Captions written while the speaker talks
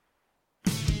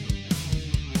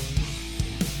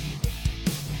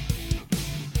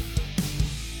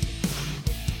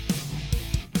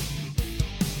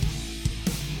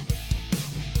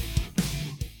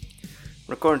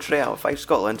recording straight out of Fife,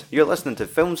 Scotland. You're listening to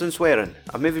Films and Swearing,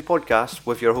 a movie podcast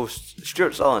with your hosts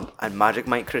Stuart Sutherland and Magic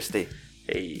Mike Christie.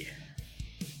 Hey.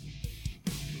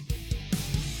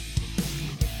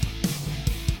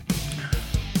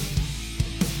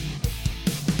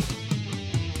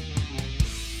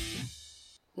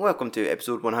 Welcome to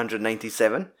episode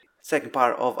 197, second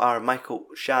part of our Michael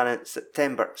Shannon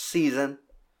September season.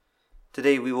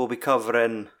 Today we will be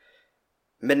covering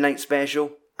Midnight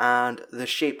Special and The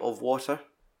Shape of Water.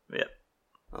 Yep.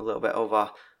 A little bit of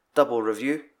a double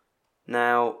review.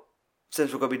 Now,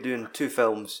 since we're going to be doing two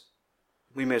films,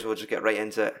 we may as well just get right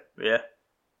into it. Yeah.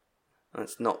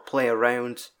 Let's not play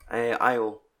around.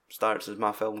 I'll start since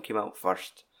my film came out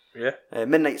first. Yeah.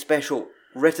 Midnight Special,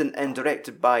 written and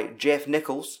directed by Jeff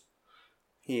Nichols.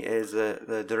 He is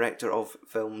the director of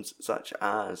films such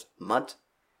as Mud,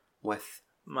 with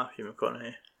Matthew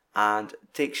McConaughey. and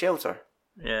Take Shelter.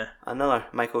 Yeah. Another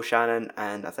Michael Shannon,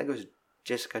 and I think it was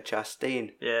Jessica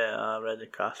Chastain. Yeah, I read the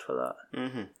cast for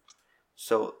that.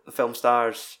 So the film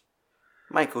stars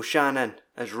Michael Shannon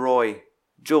as Roy,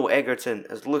 Joel Egerton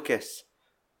as Lucas,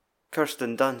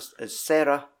 Kirsten Dunst as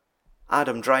Sarah,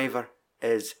 Adam Driver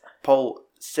as Paul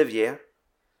Sevier,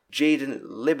 Jaden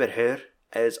Lieberherr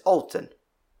as Alton.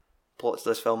 Plots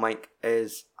of this film, Mike,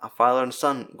 is a father and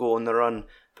son go on the run,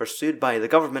 pursued by the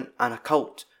government and a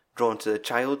cult drawn to the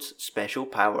child's special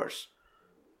powers.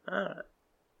 Alright.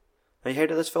 Have you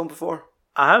heard of this film before?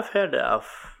 I have heard it. I've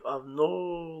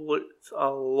no looked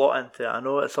a lot into it. I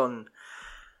know it's on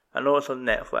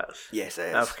Netflix. Yes, it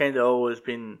is. I've kind of always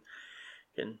been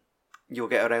getting. You'll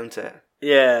get around to it.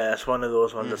 Yeah, it's one of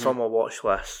those ones. It's on my watch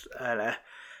list, and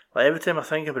like every time I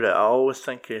think about it, I always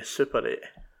think of Super 8.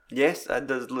 Yes, it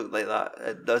does look like that.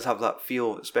 It does have that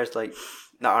feel, especially like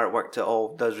the artwork to it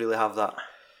all does really have that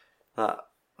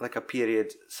like a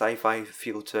period sci-fi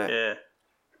feel to it. Yeah.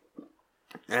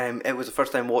 It was the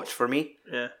first time watch for me.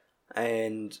 Yeah.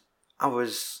 And it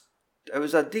was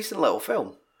a decent little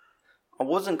film. I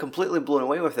wasn't completely blown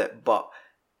away with it, but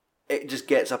it just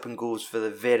gets up and goes for the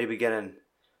very beginning.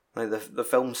 Like the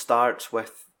film starts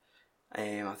with,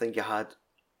 I think you had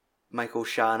Michael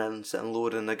Shannon sitting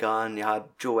loading the gun. You had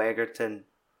Joe Egerton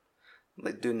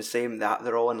like doing the same.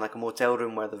 They're all in like a motel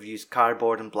room where they've used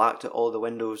cardboard and blacked out all the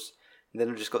windows. And then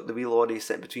they've just got the wee Lottie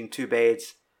sitting between two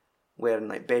beds, wearing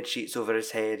like bed sheets over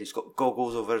his head. He's got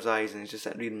goggles over his eyes, and he's just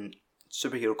sitting reading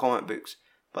superhero comic books.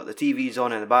 But the TV's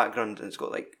on in the background, and it's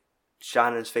got like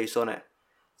Shannon's face on it,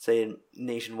 saying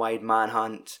nationwide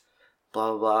manhunt, blah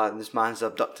blah blah. And this man's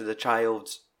abducted a child.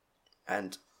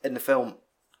 And in the film,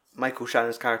 Michael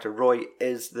Shannon's character Roy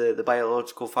is the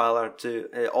biological father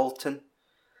to Alton,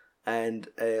 and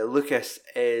Lucas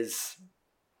is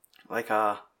like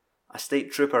a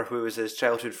state trooper who was his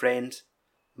childhood friend,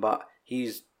 but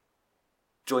he's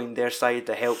joined their side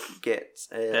to help get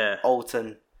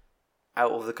Alton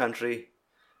out of the country.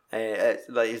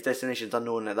 Like his destination's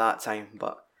unknown at that time,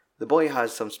 but the boy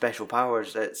has some special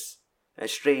powers. It's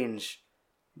strange.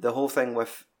 The whole thing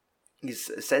with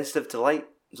he's sensitive to light,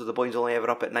 so the boy's only ever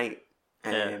up at night.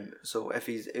 So if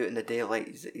he's out in the daylight,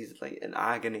 he's like in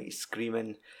agony, he's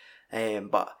screaming.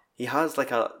 But he has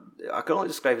like I can only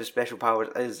describe his special powers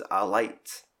as a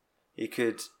light. He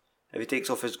could, if he takes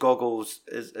off his goggles,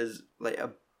 is like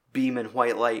a beaming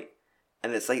white light,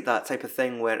 and it's like that type of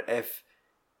thing where if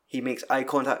he makes eye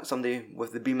contact with somebody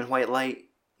with the beaming white light,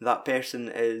 that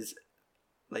person is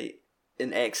like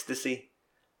in ecstasy.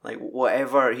 Like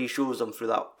whatever he shows them through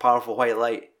that powerful white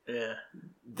light,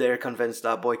 they're convinced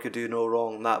that boy could do no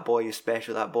wrong. That boy is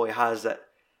special. That boy has it,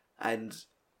 and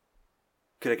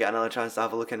could I get another chance to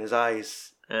have a look in his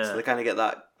eyes? So they kind of get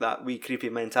that wee creepy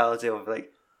mentality of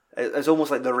like, it's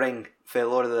almost like the Ring for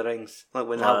Lord of the Rings. Like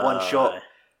when they have one shot,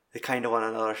 they kind of want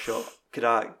another shot. Could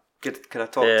I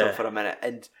talk to him for a minute?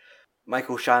 And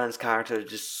Michael Shannon's character is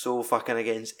just so fucking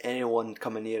against anyone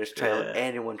coming near his child,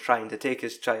 anyone trying to take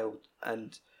his child.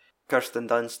 And Kirsten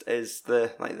Dunst is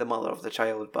the mother of the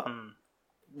child. But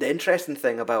the interesting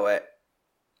thing about it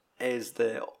is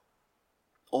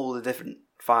all the different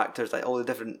factors, like all the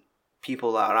different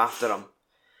people that are after him,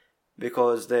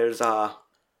 because there's a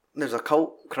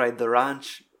cult cried the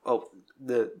ranch. Oh,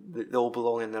 they all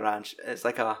belong in the ranch. It's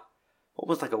like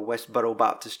almost like a Westboro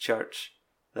Baptist church.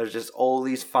 There's just all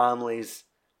these families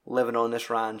living on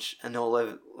this ranch, and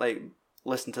they'll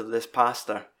listen to this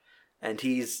pastor, and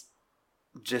he's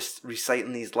just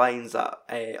reciting these lines that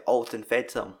Alton fed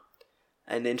to him.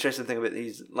 And the interesting thing about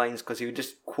these lines, because he would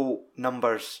just quote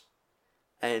numbers,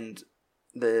 and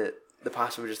the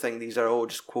pastor would just think these are all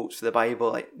just quotes for the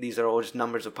Bible, like these are all just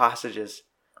numbers of passages.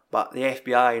 But the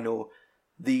FBI know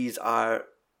these are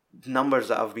numbers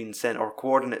that have been sent, or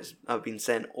coordinates have been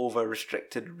sent over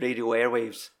restricted radio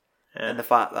airwaves, and the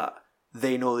fact that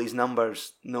they know these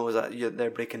numbers knows that they're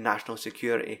breaking national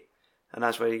security, and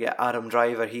that's where you get Adam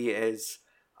Driver. He is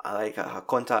like a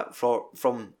contact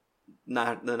from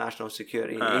the National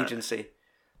Security Agency,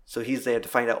 so he's there to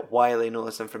find out why they know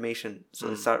this information. So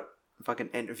they start fucking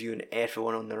interviewing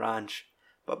everyone on the ranch,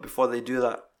 but before they do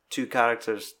that,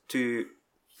 two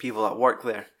people that work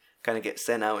there kind of get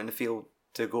sent out in the field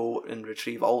to go and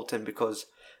retrieve Alton, because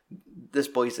this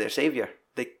boy's their saviour.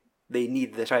 They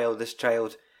need the child. This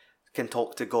child can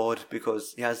talk to God,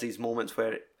 because he has these moments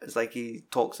where it's like he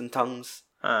talks in tongues.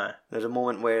 There's a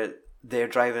moment where they're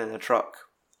driving in a truck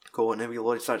going, and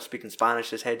Lordy starts speaking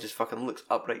Spanish. His head just fucking looks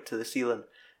upright to the ceiling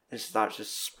and starts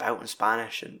just spouting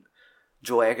Spanish, and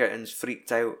Joe Egerton's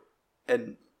freaked out,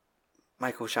 and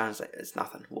Michael Shannon's like, it's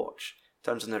nothing, watch.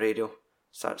 Turns on the radio,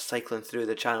 starts cycling through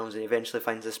the channels, and eventually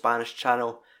finds the Spanish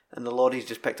channel, and the Lorry's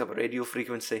just picked up a radio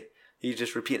frequency. He's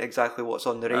just repeating exactly what's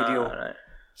on the radio. Right.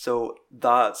 So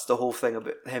that's the whole thing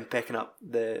about him picking up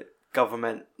the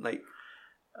government, like,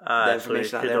 the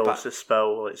information so he that could they're also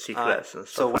spill like secrets and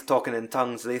stuff. So he's talking in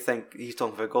tongues, they think he's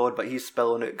talking for God, but he's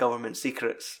spilling out government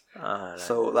secrets. Right.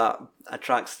 So that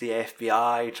attracts the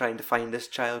FBI trying to find this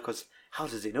child, because how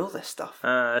does he know this stuff?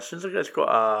 It seems like it's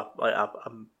got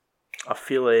a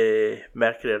feel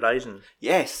Mercury Rising.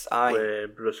 Yes, aye.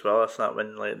 With Bruce Willis, and that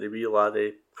when like the wee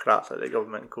laddie cracks like the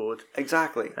government code.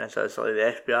 Exactly. And so it's like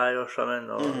the FBI or something,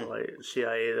 or like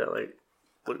CIA that like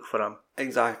look for him.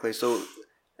 Exactly. So,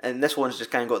 and this one's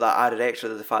just kind of got that added extra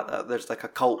to the fact that there's like a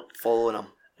cult following him.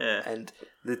 Yeah. And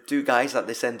the two guys that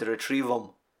they send to retrieve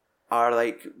him are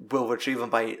like, will retrieve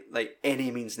him by like any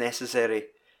means necessary.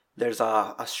 There's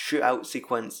a shootout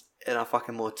sequence in a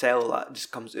fucking motel that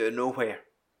just comes out of nowhere.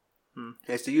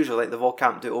 It's the usual, like they've all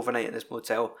camped out overnight in this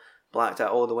motel, blacked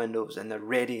out all the windows, and they're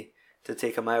ready to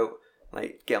take him out,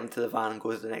 like get him to the van and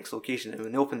go to the next location. And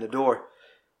when they open the door,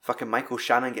 fucking Michael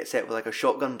Shannon gets hit with like a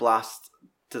shotgun blast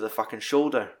to the fucking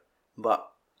shoulder. But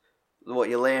what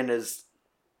you learn is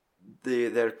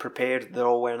they're prepared. They're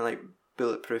all wearing like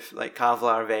bulletproof, like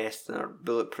Kevlar vests and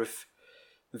bulletproof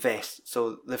vests.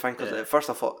 So they think, because at first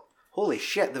I thought, holy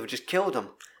shit, they've just killed him.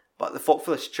 But the folk for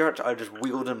this church are just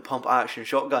wielding pump action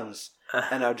shotguns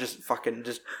and are just fucking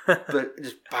just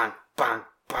bang, bang,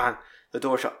 bang. The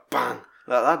door shut, bang.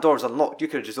 That door's unlocked. You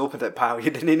could have just opened it, pal. You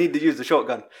didn't need to use the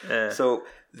shotgun. Yeah. So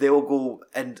they'll go,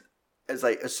 and it's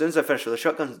like as soon as they finish with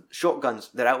the shotguns,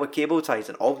 they're out with cable ties,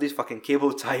 and all these fucking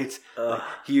cable ties. Like,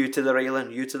 you to the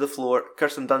railing, you to the floor.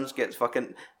 Kirsten Dunst gets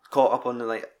fucking caught up on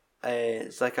the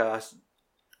it's like a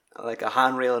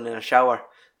hand railing in a shower.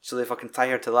 So they fucking tie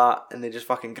her to that, and they just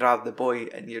fucking grab the boy,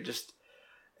 and you're just...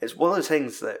 It's one of those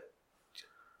things that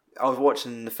I was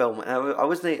watching the film, and I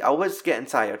was getting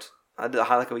tired. I had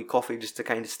like a wee coffee just to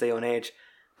kind of stay on edge,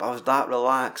 but I was that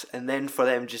relaxed, and then for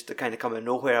them just to kind of come out of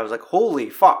nowhere, I was like, holy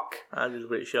fuck! I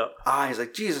just wakes you up. It's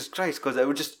like, Jesus Christ, because it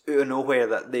was just out of nowhere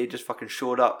that they just fucking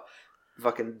showed up,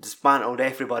 fucking dismantled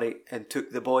everybody, and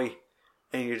took the boy,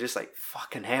 and you're just like,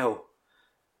 fucking hell.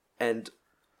 And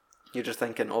you're just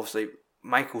thinking, obviously...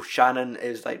 Michael Shannon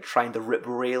is like trying to rip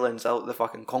railings out the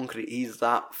fucking concrete. He's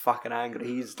that fucking angry.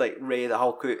 He's like ready to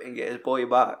Hulk out and get his boy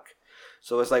back.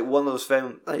 So it's like one of those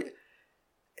films, like,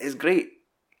 it's great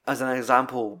as an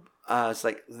example, as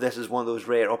like this is one of those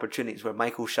rare opportunities where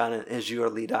Michael Shannon is your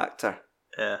lead actor.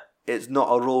 Yeah. It's not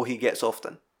a role he gets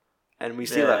often. And we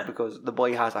see that because the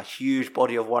boy has a huge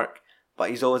body of work,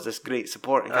 but he's always this great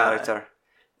supporting character.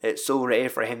 It's so rare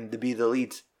for him to be the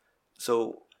lead.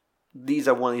 So these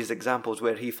are one of these examples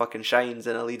where he fucking shines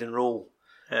in a leading role.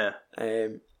 Yeah.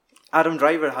 Adam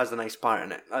Driver has a nice part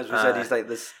in it. As we said, he's like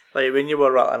this... Like, when you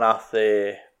were rattling off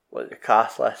the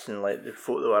cast list and, like, the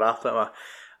folk that were after him,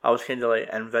 I was kind of, like,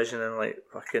 envisioning, like,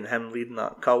 fucking him leading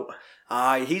that cult.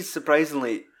 He's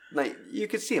surprisingly... Like, you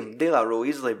could see him do that role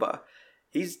easily, but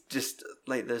he's just,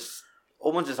 like, this...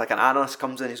 Almost just like an analyst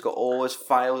comes in, he's got all his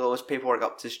files, all his paperwork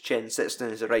up to his chin, sits down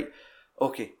and says, right,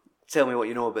 okay, tell me what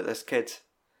you know about this kid.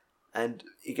 And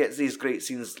he gets these great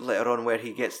scenes later on where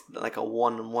he gets like a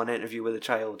one-on-one interview with a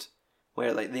child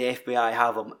where like the FBI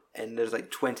have him and there's like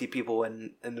 20 people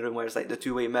in the room where it's like the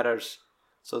two-way mirrors.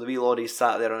 So the wee laddie's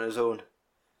sat there on his own,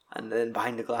 and then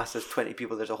behind the glass there's 20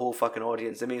 people, there's a whole fucking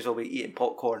audience. They may as well be eating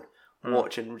popcorn,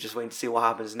 watching, just waiting to see what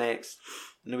happens next.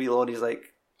 And the wee laddie's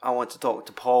like, I want to talk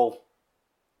to Paul.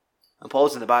 And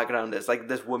Paul's in the background. It's like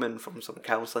this woman from some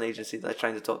counselling agency that's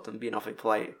trying to talk to him, being awfully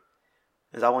polite.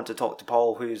 Is I want to talk to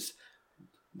Paul, who's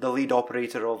the lead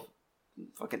operator of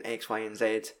fucking X, Y, and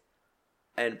Z.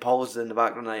 And Paul's in the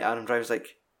background, like Adam Driver's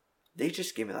like, they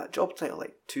just gave me that job title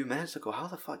like 2 minutes ago. How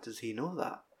the fuck does he know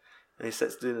that? and he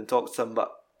sits down and talks to him,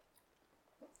 but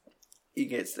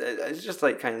it's just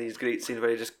like kind of these great scenes where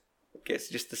he just gets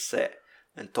just to sit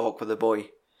and talk with the boy.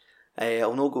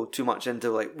 I'll not go too much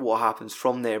into like what happens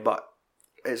from there, but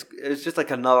it's just like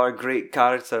another great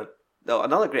character,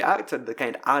 another great actor that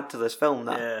kind of add to this film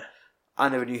that I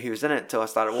never knew he was in it till I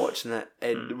started watching it.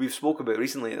 And we've spoken about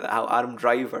recently that how Adam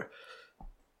Driver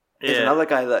is another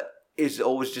guy that is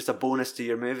always just a bonus to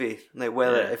your movie, like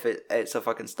whether if it's a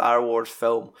fucking Star Wars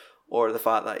film or the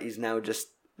fact that he's now just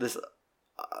this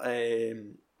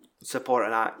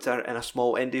supporting actor in a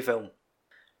small indie film.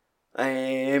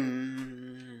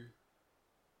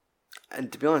 And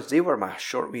to be honest, they were my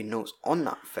short wee notes on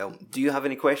that film. Do you have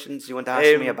any questions you want to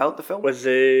ask me about the film? Was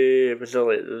it like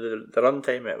the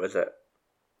runtime? Was it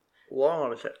long or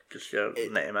was it just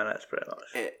 90 minutes pretty much?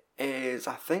 It is,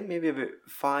 I think, maybe about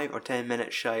 5 or 10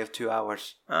 minutes shy of 2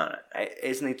 hours. Alright. It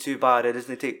isn't too bad. It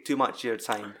doesn't take too much of your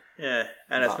time. Yeah,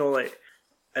 and it's not like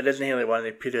it isn't like one of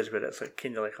the periods where it's like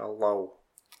kind of like a lull,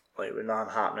 like with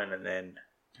nothing happening and then.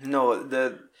 No,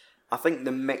 I think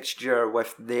the mixture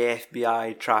with the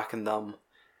FBI tracking them,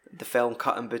 the film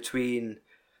cutting between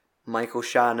Michael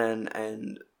Shannon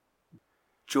and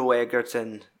Joe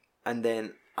Egerton, and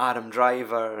then Adam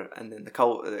Driver, and then the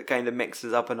cult, it kind of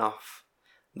mixes up enough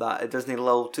that it doesn't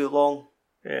lull too long.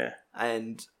 Yeah.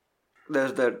 And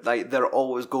they're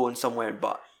always going somewhere,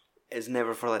 but it's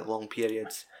never for like long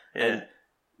periods. Yeah. And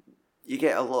you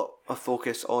get a lot of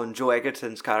focus on Joe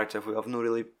Egerton's character, who I've not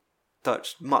really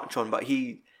touched much on, but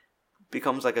he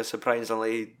becomes like a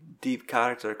surprisingly deep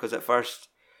character, because at first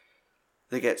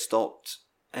they get stopped,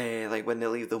 like when they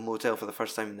leave the motel for the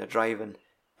first time and they're driving,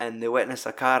 and they witness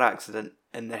a car accident,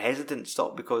 and they're hesitant to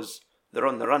stop because they're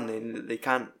on the run. They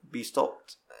can't be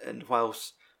stopped, and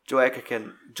whilst Joe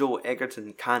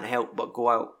Egerton can't help but go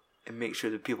out and make sure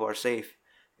that people are safe,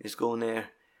 he's going there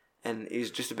and he's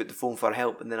just about to phone for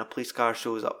help, and then a police car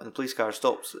shows up and the police car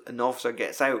stops and the officer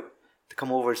gets out to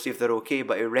come over and see if they're okay,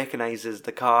 but he recognises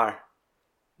the car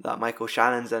that Michael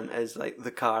Shannon's in is like the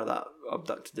car that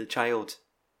abducted the child,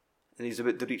 and he's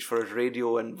about to reach for his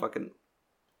radio, and fucking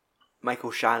Michael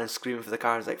Shannon screaming for the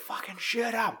car. He's like, fucking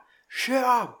shoot him,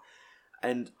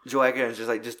 and Joe Egerton's just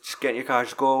like, just get in your car,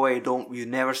 just go away, you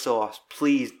never saw us,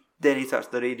 please. Then he touches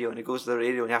the radio and he goes to the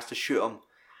radio and he has to shoot him,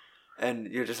 and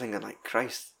you're just thinking like,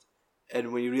 Christ.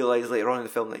 And when you realise later on in the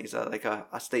film that he's a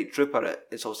state trooper,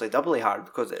 it's also doubly hard,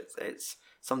 because it's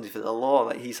somebody for the law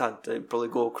that he's had to probably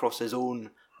go across his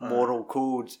own moral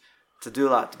codes to do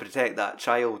that, to protect that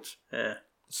child. Yeah.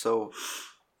 So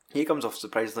he comes off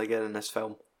surprisingly good in this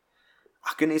film.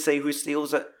 I couldn't say who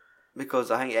steals it,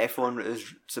 because I think everyone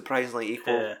is surprisingly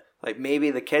equal. Yeah. Like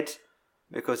maybe the kid,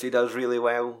 because he does really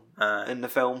well in the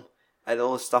film, and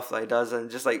all the stuff that he does, and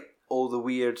just like all the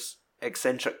weird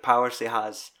eccentric powers he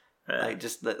has. Yeah. Like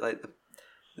just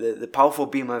the powerful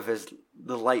beam of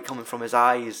the light coming from his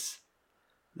eyes.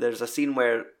 There's a scene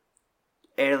where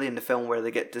early in the film where they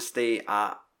get to stay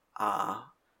at a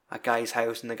guy's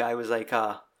house, and the guy was like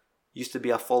used to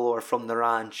be a follower from the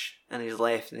ranch, and he's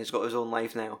left and he's got his own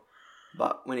life now.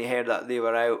 But when he heard that they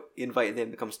were out, he invited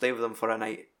them to come stay with him for a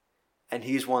night. And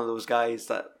he's one of those guys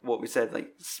that, what we said,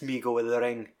 like Smeagol with the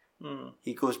ring.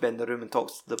 He goes behind the room and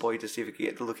talks to the boy to see if he can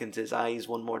get to look into his eyes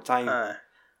one more time.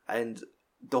 And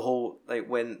the whole, like,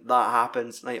 when that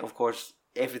happens, like, of course,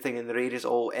 everything in the raid is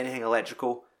anything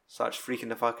electrical starts freaking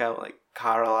the fuck out. Like,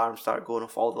 car alarms start going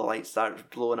off, all the lights start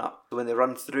blowing up. So when they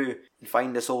run through and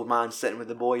find this old man sitting with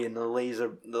the boy and the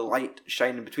light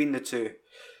shining between the two,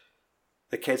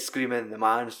 the kid's screaming, the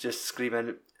man's just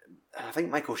screaming. I think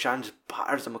Michael Shannon just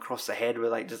batters him across the head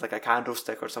with just like a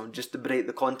candlestick or something, just to break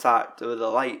the contact with the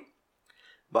light.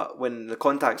 But when the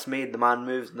contact's made, the man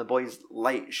moves and the boy's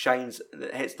light shines and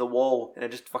it hits the wall, and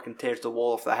it just fucking tears the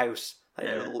wall off the house.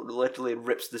 It literally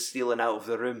rips the ceiling out of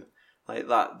the room. Like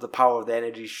that, the power of the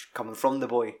energy coming from the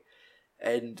boy.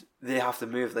 And they have to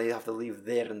move, they have to leave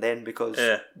there and then, because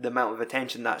the amount of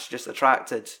attention that's just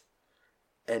attracted.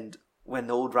 And when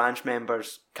the old ranch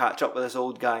members catch up with this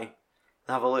old guy and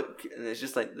have a look, and it's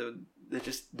just like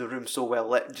the room's so well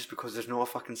lit just because there's no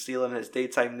fucking ceiling and it's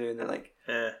daytime now, and they're like,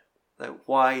 like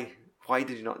why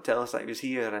did you not tell us that he was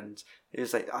here? And he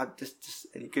was like, I just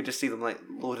and you could just see them like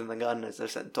loading the gun as they're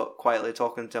sitting quietly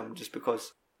talking to him, just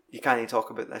because you can't even talk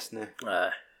about this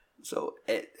now. So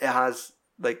it has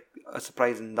like a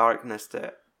surprising darkness to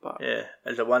it. But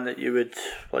is it one that you would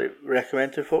like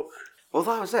recommend to folk? Well,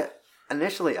 that was it.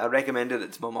 Initially, I recommended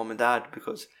it to my mum and dad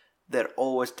because they're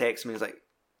always texting me, like,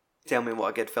 tell me what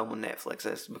a good film on Netflix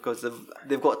is, because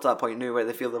they've got to that point now where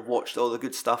they feel they've watched all the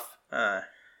good stuff.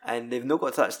 and they've not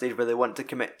got to that stage where they want to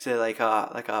commit to like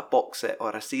a box set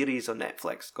or a series on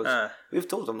Netflix, because we've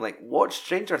told them, like, watch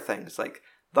Stranger Things, like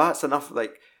that's enough.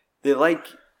 Like, they like,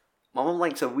 my mum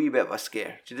likes a wee bit of a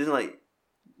scare. She doesn't like,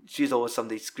 she's always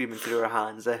somebody screaming through her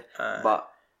hands, but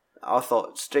I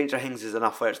thought Stranger Things is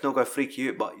enough where it's not going to freak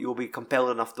you out, but you'll be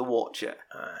compelled enough to watch it.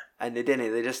 And they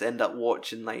didn't. They just end up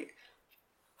watching like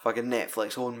fucking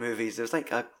Netflix own movies. There's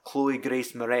like a Chloe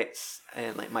Grace Moretz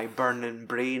and like My Burning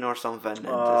Brain or something. And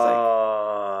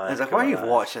it's like, why are you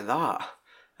watching that?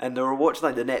 And they were watching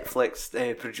like the Netflix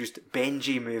produced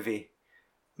Benji movie.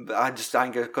 But I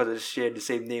think it's because it shared the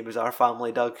same name as Our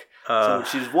Family Doug. So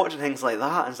she's watching things like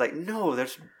that, and it's like, no,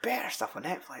 there's better stuff on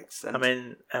Netflix. And I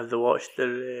mean, have they watched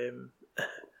the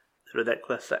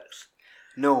Ridiculous Six?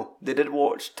 No, they did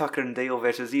watch Tucker and Dale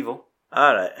versus Evil.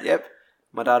 Alright. Yep.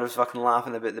 My dad was fucking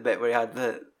laughing about the bit where he had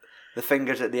the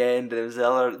fingers at the end, and it was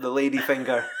the lady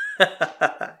finger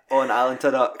on Alan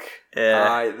Tudyk.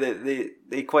 Yeah.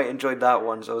 They quite enjoyed that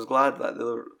one, so I was glad that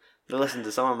they listened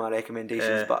to some of my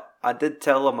recommendations. But I did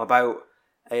tell them about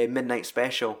a Midnight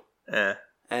Special. Yeah.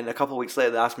 And a couple of weeks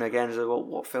later, they asked me again, I said, well,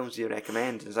 what films do you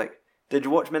recommend? And it's like, did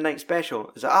you watch Midnight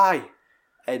Special? I said, aye.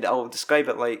 And I'll describe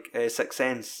it like Sixth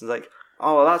Sense. It's like,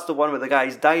 oh, well, that's the one where the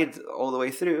guy's died all the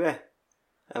way through,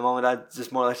 And Mum and Dad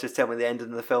just more or less just tell me the end of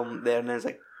the film there, and then it's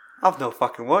like, I've no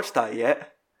fucking watched that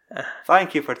yet.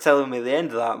 Thank you for telling me the end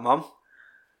of that, Mum.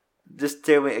 Just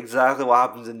tell me exactly what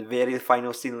happens in the very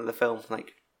final scene of the film.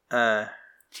 Like,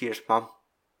 cheers, Mum.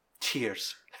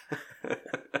 Cheers.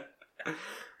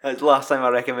 That's the last time I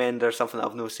recommend or something that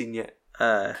I've not seen yet.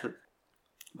 But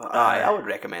I would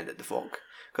recommend it to folk,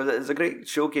 because it's a great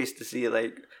showcase to see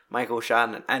like Michael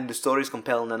Shannon, and the story's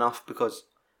compelling enough because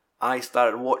I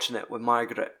started watching it with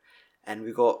Margaret, and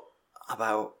we got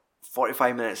about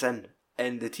 45 minutes in,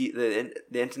 and the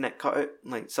internet cut out.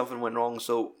 Like, something went wrong,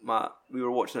 so we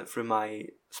were watching it through my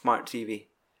smart TV,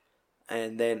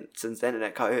 and then since the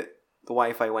internet cut out, the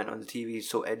Wi-Fi went on the TV,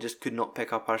 so it just could not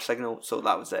pick up our signal. So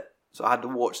that was it. So I had to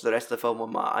watch the rest of the film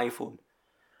on my iPhone,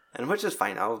 and which is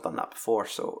fine. I've done that before,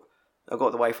 so I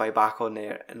got the Wi-Fi back on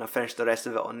there, and I finished the rest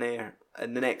of it on there.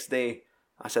 And the next day,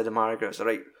 I said to Margaret, I said,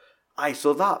 right, I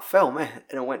saw that film, and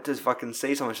I went to fucking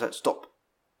say something. She said, stop.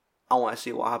 I want to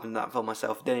see what happened in that film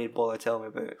myself. Didn't even bother telling me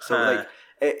about it. So like,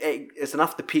 it's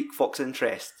enough to pique Fox's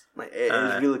interest. Like, it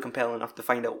is really compelling enough to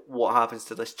find out what happens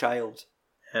to this child.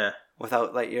 Yeah.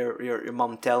 Without like your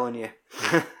mum telling you.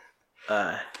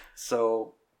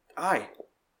 So, aye.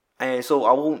 So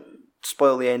I won't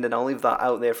spoil the ending. I'll leave that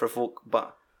out there for folk,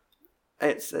 but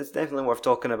it's definitely worth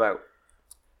talking about.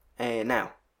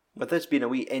 Now, with this being a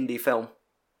wee indie film,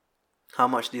 how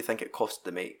much do you think it cost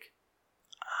to make?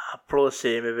 I'd probably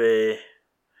say maybe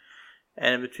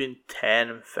in between 10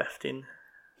 and 15.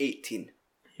 18.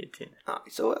 Aye,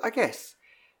 so I guess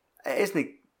it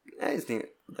isn't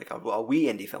like a wee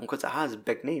indie film, because it has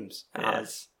big names. It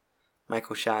has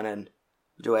Michael Shannon,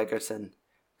 Joe Egerton,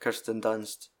 Kirsten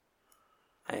Dunst,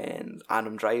 and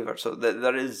Adam Driver. So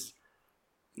there is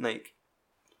like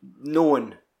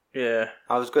known. Yeah.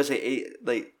 I was going to say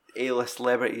A-list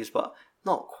celebrities, but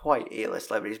not quite A-list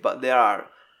celebrities. But there are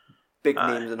big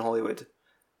names in Hollywood.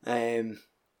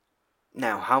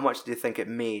 Now, how much do you think it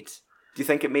made? Do you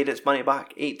think it made its money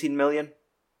back? 18 million?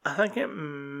 I think it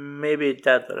maybe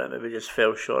did, but it maybe just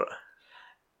fell short.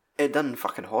 It done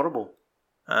fucking horrible.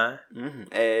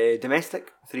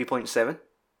 Domestic, 3.7.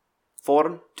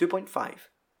 Foreign, 2.5.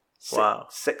 Wow.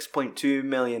 6.2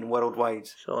 million worldwide.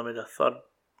 So I made a third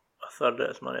of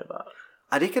its money back.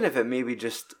 I reckon if it maybe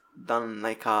just done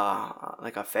like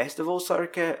a festival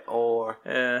circuit, or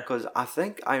because I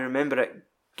think I remember it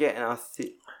getting I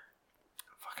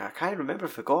can't remember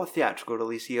if it got a theatrical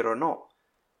release here or not.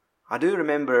 I do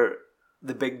remember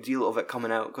the big deal of it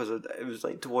coming out because it was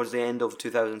like towards the end of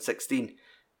 2016,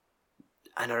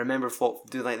 and I remember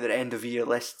doing like their end of year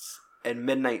lists, and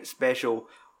Midnight Special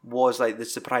was like the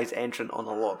surprise entrant on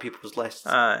a lot of people's lists.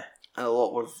 Aye. And a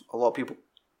lot of people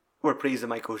were praising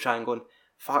Michael Shannon, going,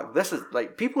 fuck, this is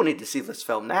like, people need to see this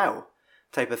film now,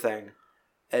 type of thing.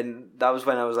 And that was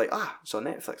when I was like, it's on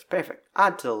Netflix, perfect.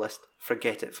 Add to the list,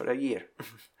 forget it for a year.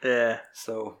 Yeah.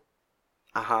 So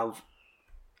I have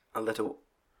a little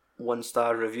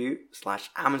 1-star review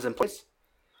 / Amazon place.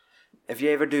 If you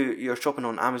ever do your shopping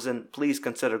on Amazon, please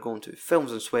consider going to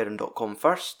filmsandswearing.com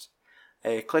first.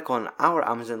 Click on our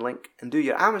Amazon link and do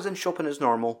your Amazon shopping as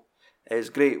normal. It's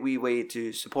a great wee way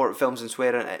to support Films and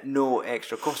Swearing at no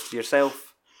extra cost to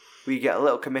yourself. We get a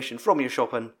little commission from your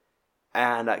shopping,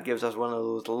 and that gives us one of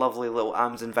those lovely little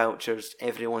Amazon vouchers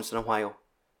every once in a while.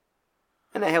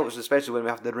 And it helps, especially when we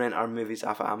have to rent our movies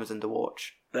off of Amazon to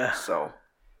watch. So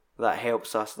that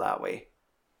helps us that way.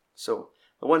 So,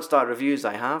 the 1-star reviews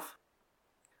I have.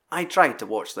 I tried to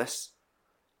watch this,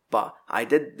 but I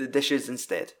did the dishes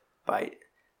instead, by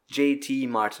J.T.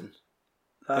 Martin.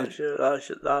 That's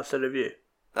the review.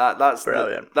 That's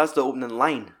Brilliant. That's the opening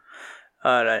line.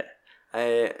 Alright.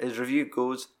 His review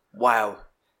goes, "Wow,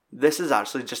 this is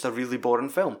actually just a really boring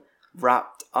film,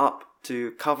 wrapped up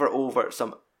to cover over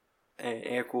some,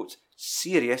 air quotes,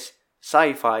 serious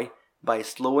sci-fi by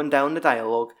slowing down the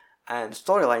dialogue and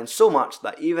storyline so much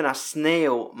that even a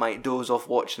snail might doze off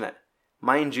watching it.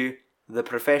 Mind you, the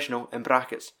professional, in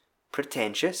brackets,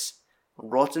 pretentious,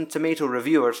 Rotten Tomato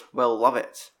reviewers will love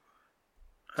it."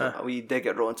 So a wee dig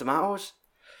at Rotten Tomatoes.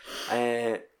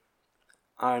 And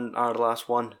our last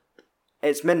one.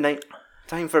 "It's midnight,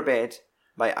 time for bed,"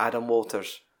 by Adam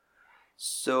Walters.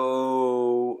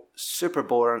 So super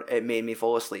boring, it made me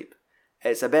fall asleep.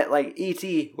 It's a bit like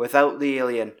E.T. without the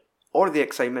alien, or the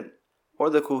excitement, or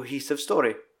the cohesive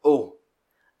story. Oh,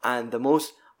 and the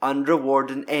most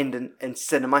unrewarding ending in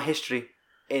cinema history.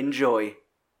 Enjoy.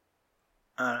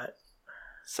 Alright.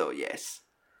 So yes,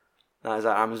 that is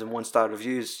our Amazon 1-star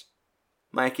reviews.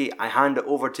 Mikey, I hand it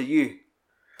over to you.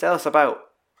 Tell us about.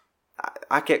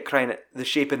 I kept crying at The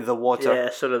Shape of the Water. Yeah,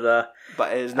 sort of the.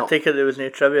 But it is not. I take it there was no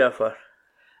trivia for.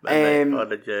 Or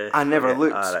did you? I never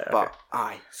looked, right, but okay.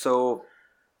 aye. So,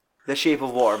 The Shape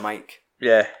of Water, Mike.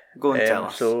 Yeah. Go and tell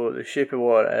us. So, The Shape of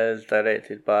Water is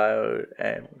directed by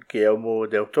Guillermo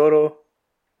del Toro.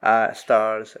 It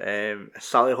stars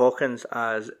Sally Hawkins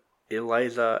as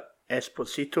Eliza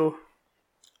Esposito,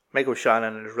 Michael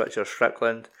Shannon as Richard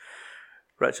Strickland,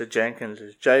 Richard Jenkins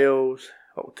as Giles,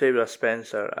 Octavia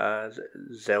Spencer as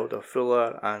Zelda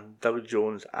Fuller, and Doug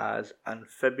Jones as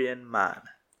Amphibian Man.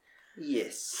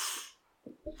 Yes.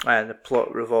 And the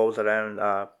plot revolves around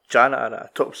a janitor at a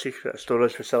top secret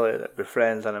storage facility that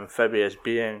befriends an amphibious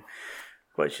being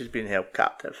which has been held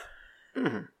captive.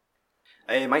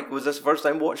 Mm-hmm. Mike, was this the first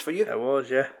time watch for you? It was,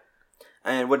 yeah.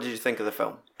 And what did you think of the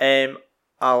film?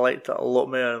 I liked it a lot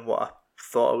more than what I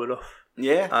thought I would have.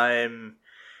 Yeah? I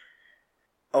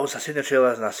seen the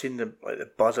trailers and I seen the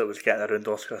buzz it was getting around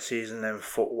Oscar season and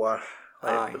footwear.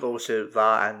 But obviously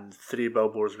that and 3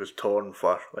 Billboards was torn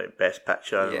for Best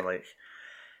Picture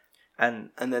and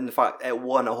then the fact it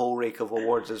won a whole rake of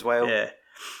awards as well. Yeah,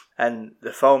 and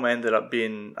the film ended up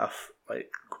being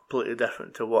completely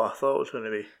different to what I thought it was going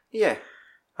to be. Yeah.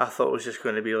 I thought it was just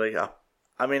going to be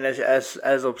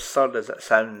as absurd as it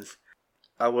sounds,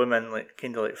 a woman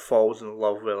kind of falls in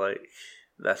love with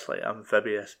this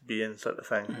amphibious being sort of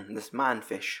thing. This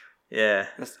manfish. Yeah.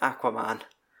 This Aquaman.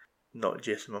 Not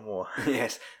Jason Momoa.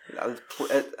 Yes.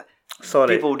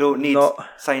 Sorry. People don't need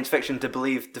science fiction to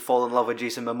believe to fall in love with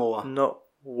Jason Momoa. Not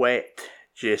wet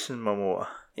Jason Momoa.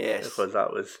 Yes. Because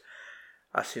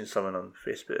I seen someone on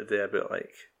Facebook today about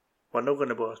we're not going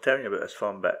to bother telling you about this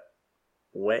film, but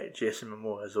wet Jason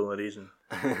Momoa is the only reason.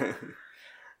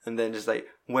 And then just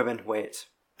women wet.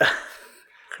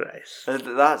 Christ.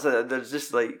 There's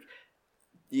just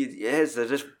there's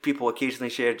just people occasionally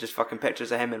share just fucking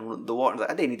pictures of him in the water.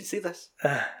 I didn't need to see this.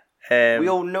 We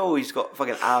all know he's got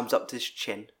fucking abs up to his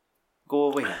chin.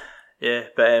 Go away. Yeah,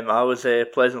 but I was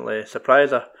pleasantly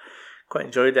surprised. I quite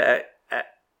enjoyed it.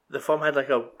 The film had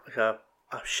a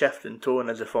shift in tone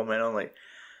as the film went on.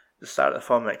 The start of the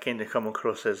film, it kind of come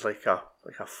across as a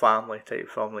family type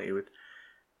film. You would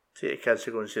take the kids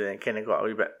to go and see it, and it kind of got a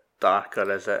wee bit darker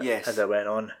as it went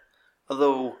on.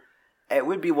 Although it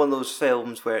would be one of those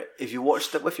films where if you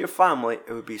watched it with your family,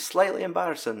 it would be slightly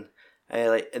embarrassing.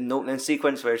 In the opening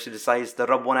sequence where she decides to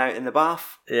rub one out in the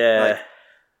bath. Yeah.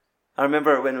 I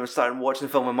remember when I was starting watching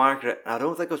the film with Margaret, I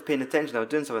don't think I was paying attention, I was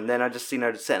doing something, then I just seen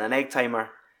her setting an egg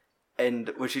timer, and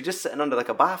was she just sitting under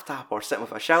a bath tap or sitting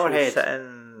with a shower She was head?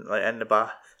 sitting in the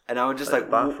bath. And I was just the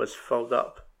bath was filled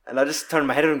up. And I just turned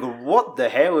my head around and go, what the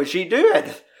hell is she doing?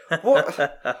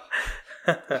 What?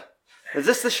 Is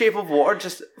this The Shape of Water?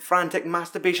 Just frantic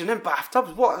masturbation in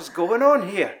bathtubs? What is going on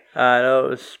here? I know, it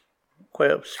was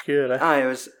quite obscure. It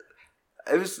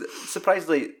was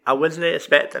surprisingly... I wasn't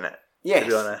expecting it, yes. to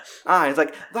be honest.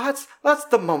 It's that's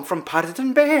the mum from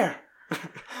Paddington Bear.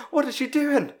 What is she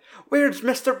doing? Where's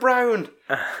Mr. Brown?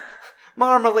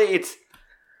 Marmalade.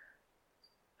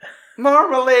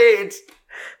 Marmalade.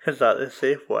 Is that the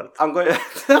safe word? I'm going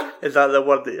to... Is that the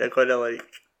word that you're going to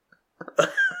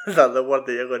Is that the word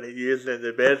that you're going to use in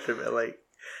the bedroom to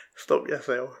stop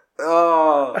yourself?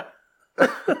 Oh.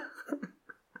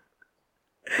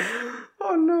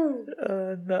 Oh no.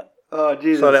 No. Oh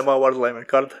Jesus. Sorry, my words like my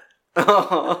curd.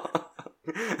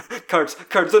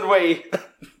 Curds and whey.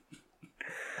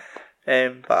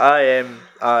 But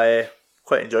I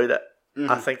quite enjoyed it.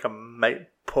 Mm-hmm. I think I might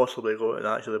possibly go and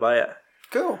actually buy it.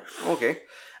 Cool. Okay.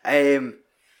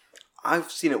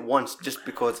 I've seen it once just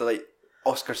because of like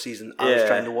Oscar season. I was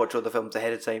trying to watch all the films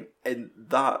ahead of time, and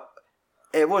that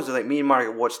it was like me and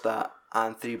Margaret watched that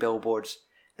and Three Billboards,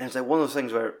 and it's like one of those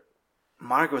things where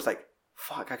Margaret was like,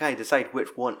 "Fuck, I can't decide which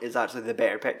one is actually the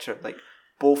better picture." Like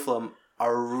both of them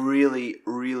are really,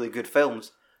 really good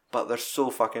films, but they're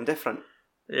so fucking different.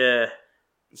 Yeah.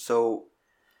 So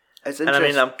it's interesting. And I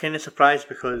mean, I'm kind of surprised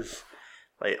because,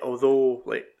 like, although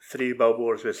like Three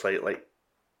Billboards was like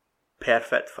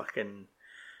perfect for it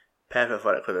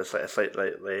because it's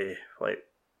like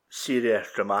serious,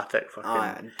 dramatic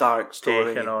fucking dark story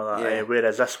take and all that. Yeah.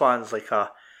 Whereas this one's like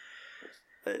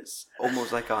it's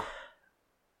almost like a.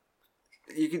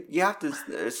 You have to.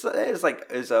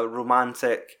 It's a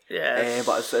romantic. Yeah,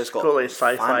 but it's got totally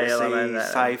sci-fi fantasy, element.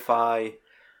 Sci-fi.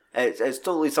 It's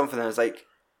totally something that's like.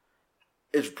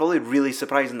 It's probably really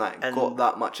surprising that it got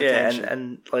that much attention.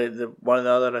 and like one of the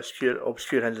other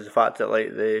obscure hints is the fact that like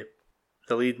the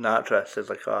leading actress is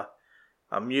like a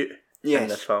mute in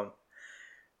this film.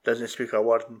 Doesn't speak a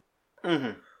word.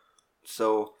 Mm-hmm.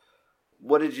 So,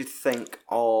 what did you think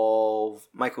of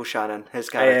Michael Shannon, his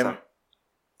character?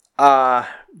 I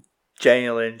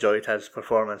genuinely enjoyed his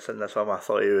performance in this film. I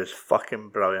thought he was fucking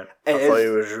brilliant. I thought he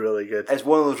was really good. It's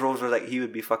one of those roles where like he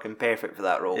would be fucking perfect for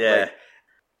that role. Yeah.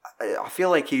 Like, I feel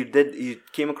like he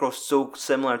came across so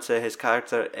similar to his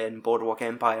character in Boardwalk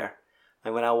Empire.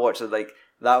 And when I watched it, like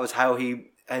that was how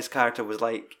his character was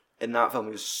like in that film.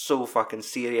 He was so fucking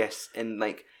serious, and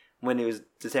like when he was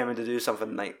determined to do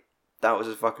something, like that was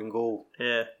his fucking goal.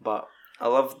 Yeah. But I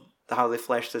love how they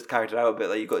fleshed his character out a bit.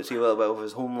 Like you got to see a little bit of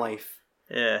his home life.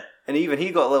 Yeah. And even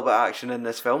he got a little bit of action in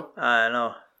this film. I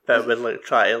know. But would like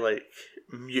try to like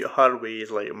mute her with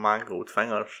his like mangled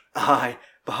fingers. Aye,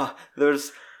 but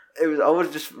I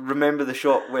always just remember the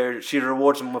shot where she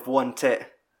rewards him with one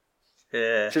tit.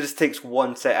 Yeah. She just takes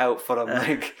one tit out for him.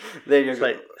 Like there you it's go.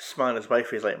 Like smiling his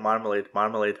wife, he's like marmalade.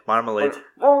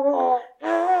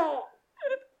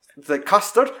 It's like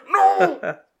custard.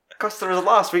 No, custard was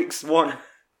last week's one.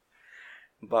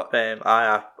 But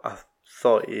I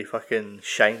thought he fucking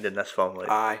shined in this film. Like.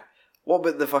 Aye. What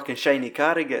about the fucking shiny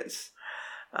car he gets?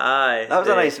 Aye. That was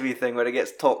a nice wee thing where he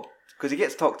gets talked, because he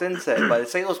gets talked into it by the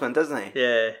salesman, doesn't he?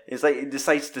 Yeah. It's like he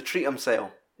decides to treat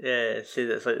himself. Yeah, see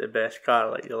that it's like the best car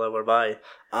like you'll ever buy.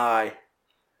 Aye.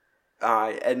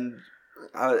 And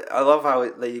I love how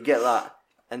like you get that,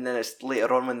 and then it's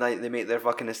later on when they make their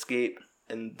fucking escape.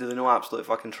 And do they know absolute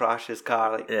fucking trash his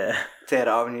car? Like, tear it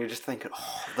up, and you're just thinking,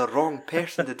 oh, the wrong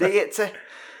person to date to.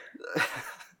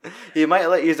 He might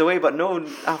have let you away, but no,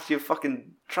 after you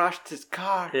fucking trashed his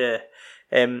car. Yeah.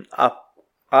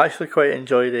 I actually quite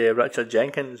enjoyed Richard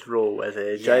Jenkins' role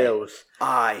as Giles.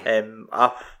 Aye.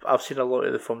 I've seen a lot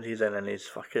of the films he's in, and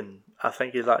I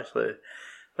think he's actually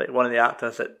like one of the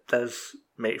actors that does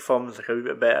make films like a wee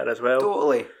bit better as well.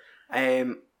 Totally.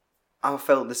 I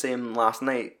felt the same last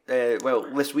night.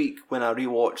 This week when I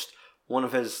rewatched one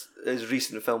of his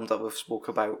recent films that we've spoke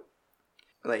about.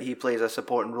 Like he plays a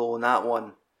supporting role in that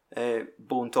one,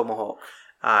 Bone Tomahawk.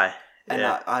 Aye. And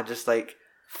I just like,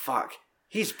 fuck,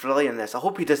 he's brilliant in this. I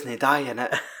hope he doesn't die in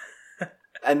it.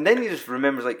 And then he just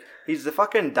remembers like he's the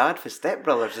fucking dad for Step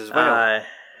Brothers as well. Aye.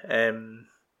 I'm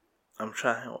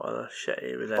trying what other shit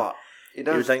he was in. But he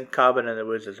was in Cabin in the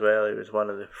Woods as well. He was one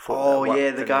of the folk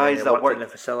the guys that work in the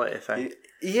facility thing.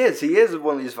 He is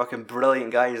one of these fucking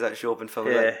brilliant guys that show up in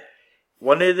films. Yeah. Like.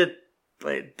 One of the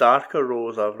like darker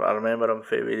roles I remember him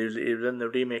for. He was in the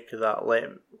remake of that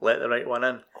Let the Right One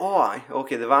In. Oh aye,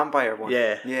 okay, the vampire one.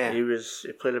 Yeah.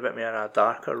 He played a bit more of a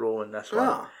darker role in this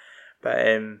one. But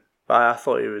I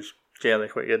thought he was generally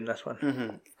quite good in this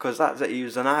one. Because that's it. He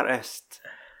was an artist,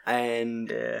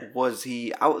 and was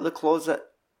he out of the closet?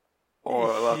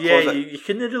 Or you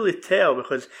couldn't really tell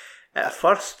because at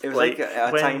first it was like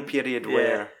a time period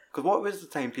where. Because what was the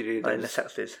time period? Like in the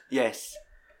 60s. Yes.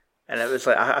 And it was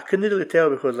like I couldn't really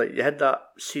tell because like you had that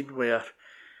scene where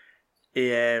he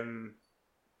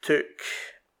took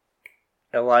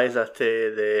Eliza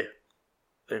to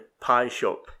the pie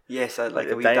shop. Yes, like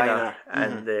a wee diner.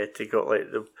 And to go like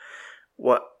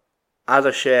what as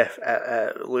a chef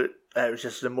it was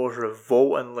just the most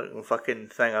revolting looking fucking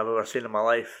thing I've ever seen in my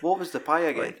life. What was the pie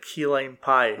again? Like key lime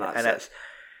pie.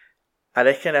 I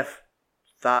reckon if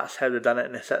that's how they done it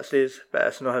in the 60s, but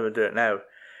it's not how they do it now.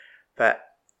 But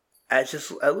it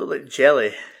looked like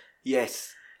jelly.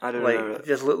 Yes, I don't know. It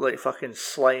just looked like fucking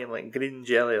slime, like green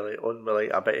jelly, like on with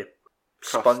like a bit of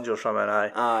sponge or something.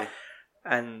 Aye.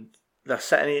 And they're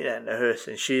sitting eating it in the house,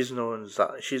 and she knows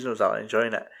that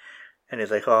enjoying it. And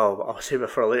he's like, oh, I'll save it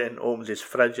for later, and opens his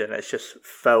fridge, and it's just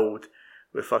filled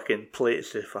with fucking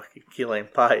plates of fucking key lime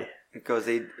pie. because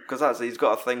he's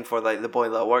got a thing for like the boy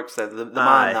that works there, the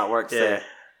man that works there.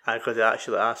 Because they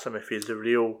actually asked him if he's the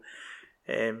real.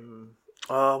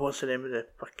 What's the name of the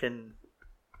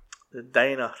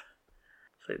diner?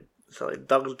 It's like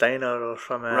Doug's Diner or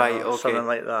something, right? Or something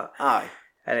like that. Aye.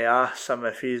 And he asks him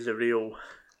if he's the real.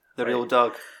 The real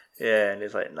Doug. Yeah, and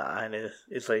he's like, nah, and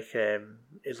he's like, I'm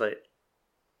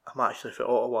actually for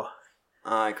Ottawa.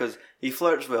 Aye, because he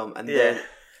flirts with him, and then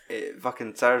it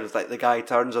fucking turns, like the guy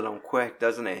turns on him quick,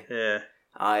 doesn't he? Yeah.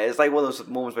 Aye, it's like one of those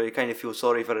moments where you kind of feel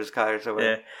sorry for his character.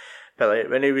 Yeah, but like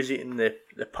when he was eating the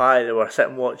pie, they were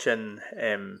sitting watching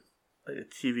like the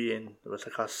TV, and there was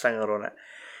like a singer on it,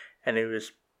 and he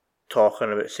was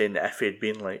talking about saying that if he'd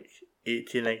been like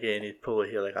 18 again, he'd probably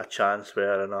hear like a chance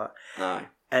where and that. Aye.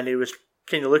 And he was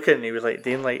kind of looking, and he was like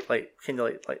doing like kind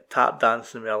of like tap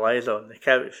dancing with Eliza on the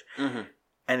couch,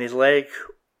 and his leg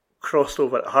crossed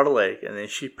over at her leg, and then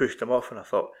she pushed him off, and I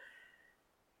thought,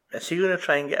 is he going to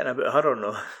try and get in about her or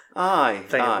no? Aye.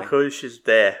 Because she's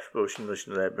deaf, she's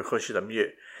not deaf, because she's a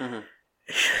mute,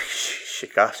 she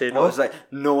can't say no. It's like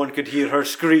no one could hear her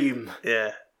scream.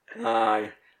 Yeah.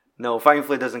 Aye. No,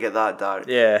 thankfully it doesn't get that dark.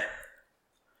 Yeah.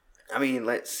 I mean,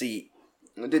 let's see.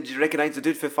 Did you recognise the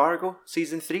dude for Fargo,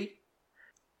 season 3?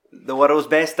 The world's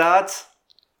best dad?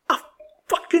 I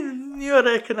fucking knew I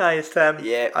recognised him.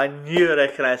 Yeah. I knew I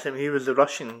recognised him. He was the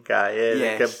Russian guy,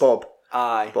 Yes. Bob.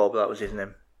 Aye. Bob, that was his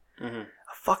name. I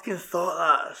fucking thought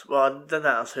that. Well, I didn't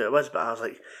ask who it was, but I was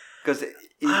like, because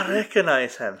I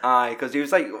recognise him. Aye, because he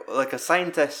was like a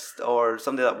scientist or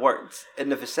somebody that worked in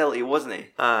the facility, wasn't he?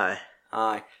 Aye.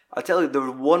 I tell you, there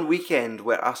was one weekend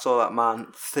where I saw that man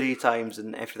 3 times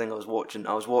in everything I was watching.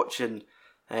 I was watching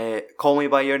Call Me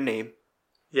By Your Name.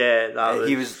 Yeah, that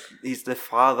was... He's the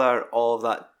father of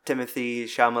that Timothy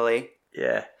Chalamet.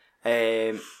 Yeah.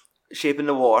 Shaping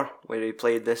the War, where he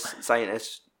played this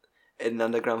scientist in the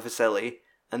underground facility.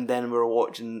 And then we were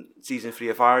watching season 3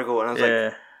 of Fargo, and I was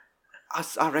like,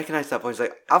 I recognise that boy. He's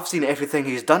like, I've seen everything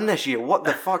he's done this year. What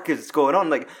the fuck is going on?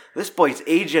 Like, this boy's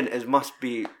agent must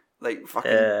be like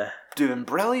fucking doing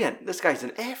brilliant. This guy's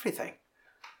in everything.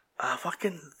 I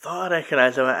fucking thought I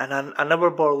recognised him, and I never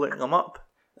bothered looking him up.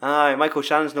 Aye, Michael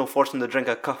Shannon's no forcing to drink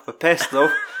a cup of piss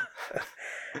though.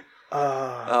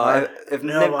 If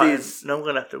nobody's... Now I'm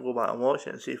going to have to go back and watch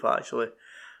it and see if I actually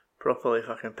properly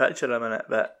fucking picture him in it.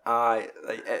 But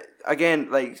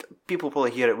again, like, people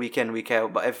probably hear it week in, week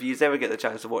out, but if you ever get the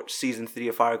chance to watch season 3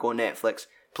 of Fargo on Netflix,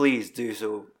 please do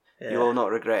so. You will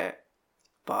not regret it.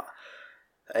 But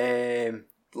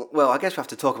well, I guess we have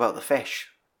to talk about the fish.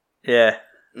 Yeah.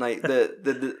 Like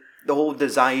the whole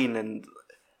design, and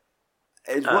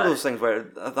it's one of those things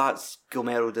where that's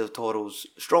Guillermo del Toro's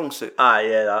strong suit.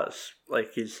 Yeah, that's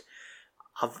like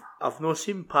I've not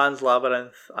seen Pan's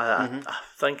Labyrinth. I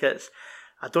think I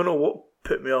don't know what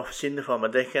put me off seeing the film. I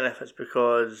reckon if it's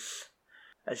because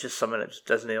it's just something that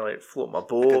Disney like float my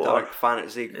boat. Like a dark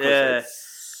fantasy because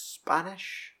it's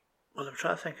Spanish. Well, I'm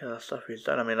trying to think of the stuff he's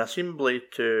done. I mean, I've seen Blade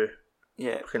 2.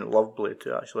 Yeah. I couldn't love Blade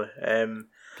 2 actually.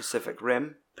 Pacific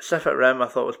Rim. Pacific Rim I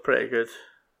thought was pretty good.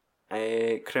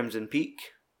 Crimson Peak.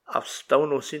 I've still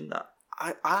not seen that.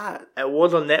 I it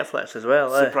was on Netflix as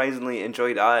well. Surprisingly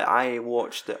enjoyed it. I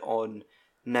watched it on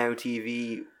Now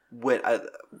TV.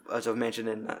 As I've mentioned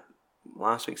in that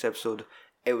last week's episode,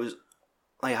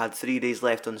 I had 3 days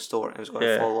left on the store. It was going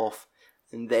to fall off,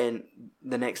 and then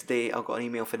the next day I got an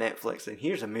email from Netflix saying,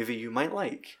 "Here's a movie you might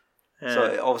like." Yeah. So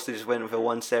it obviously just went from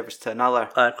one service to another.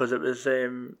 Because it was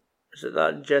is it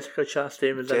that Jessica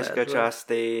Chastain was Jessica in it as well?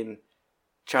 Chastain,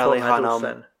 Charlie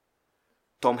Hunnam,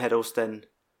 Tom Hiddleston.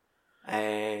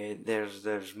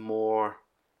 There's more.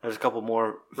 There's a couple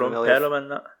more. Ron Perlman in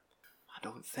that? I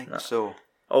don't think so.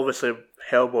 Obviously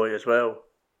Hellboy as well.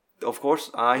 Of course,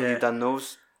 he done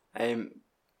those.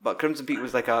 But Crimson Peak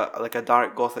was like a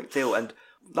dark gothic tale, and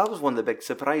that was one of the big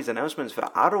surprise announcements for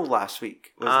Arrow last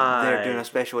week. Was they're doing a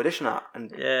special edition of it,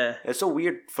 and it's so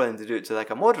weird for them to do it to like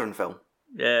a modern film.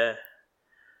 Yeah,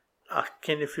 I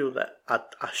kind of feel that I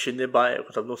shouldn't buy it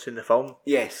because I've not seen the film.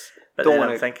 Yes, but then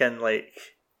I'm thinking like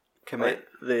commit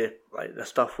the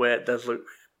stuff where it does look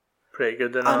pretty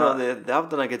good. I know they have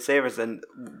done a good service, and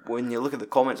when you look at the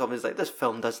comments, obviously like this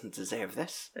film doesn't deserve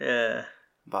this. Yeah,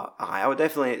 but I would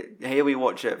definitely Haley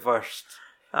watch it first.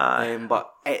 But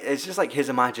it's just like his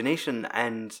imagination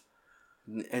and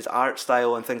his art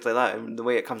style and things like that, and the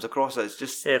way it comes across. It's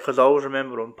just because I always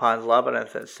remember on Pan's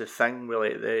Labyrinth, it's the thing with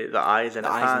like the eyes and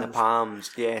the eyes hands. and the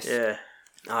palms. Yes. Yeah.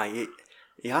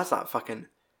 He has that fucking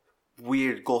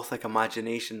weird gothic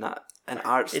imagination, that an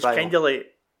art style. It's kind of like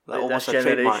almost this a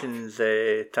trademark. generation's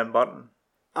Tim Burton.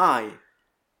 Aye.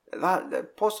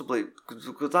 that possibly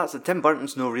because that's Tim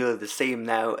Burton's not really the same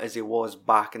now as he was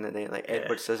back in the day, like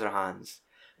Edward Scissorhands,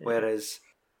 whereas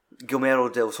Guillermo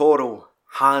del Toro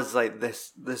has like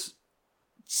this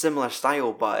similar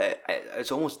style, but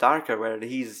it's almost darker, where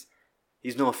he's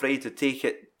not afraid to take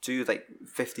it to like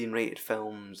 15 rated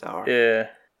films or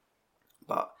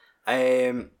But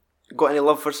got any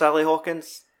love for Sally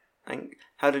Hawkins?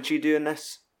 How did she do in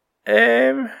this?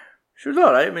 She was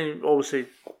alright. I mean, obviously,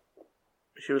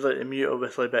 she was like the mute,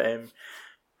 obviously, but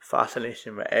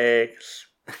fascination with eggs,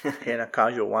 getting a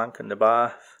casual wank in the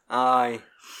bath. Aye.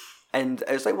 And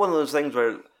it's like one of those things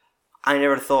where I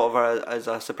never thought of her as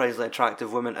a surprisingly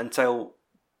attractive woman until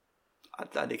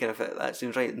that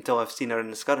seems right, until I've seen her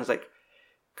in the Scud. It's like,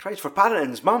 Christ for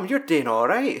Paddington's mum, you're doing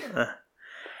alright.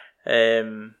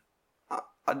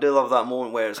 I do love that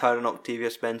moment where it's her and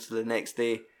Octavia Spencer the next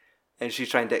day and she's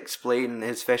trying to explain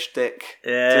his fish stick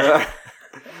to her.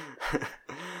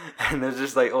 And they're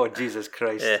just like, oh Jesus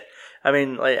Christ. Yeah. I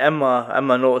mean, like in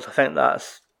my notes, I think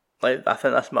that's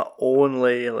my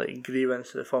only like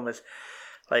grievance to the film is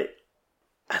like,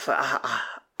 it's like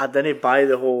I didn't buy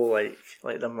the whole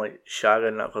like them like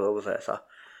shagging that, because obviously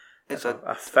it's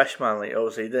a fish, man. Like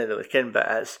obviously you didn't really kin, but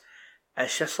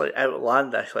it's just like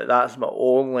outlandish. Like that's my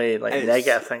only like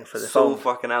negative thing for the film. So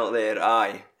fucking out there,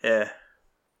 aye. Yeah.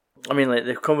 I mean, like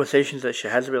the conversations that she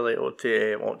has with like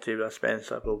Octavia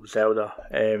Spencer, with Zelda,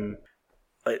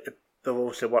 like they've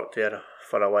obviously worked there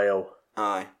for a while.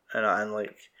 Aye. And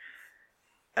like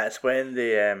it's when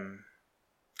they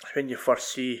when you first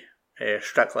see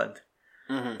Strickland,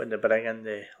 when they bring in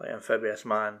the like amphibious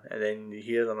man, and then you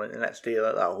hear them like the next day,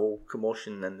 like that whole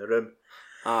commotion in the room.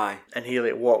 Aye. And he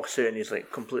like walks out and he's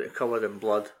like completely covered in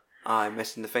blood. Aye,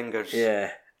 missing the fingers.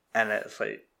 Yeah. And it's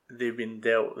like they've been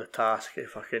dealt the task of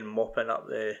fucking mopping up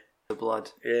the blood.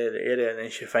 Yeah, the area, and then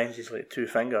she finds his like 2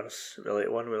 fingers, with like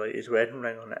one with like his wedding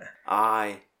ring on it.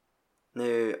 Aye.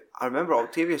 Now, I remember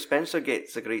Octavia Spencer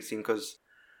gets a great scene because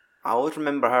I always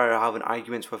remember her having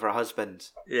arguments with her husband.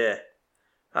 Yeah.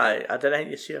 Aye, I didn't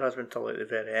think you see her husband till like the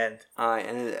very end. Aye,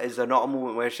 and is there not a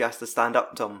moment where she has to stand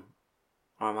up to him?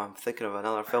 Or I'm thinking of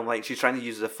another film, like she's trying to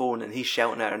use the phone and he's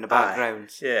shouting at her in the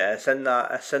background. Yeah, it's in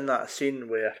that scene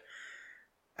where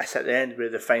it's at the end where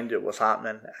they find out what's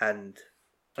happening and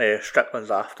Strickland's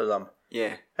after them.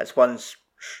 Yeah. It's once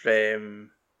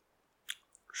Strickland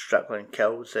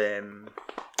kills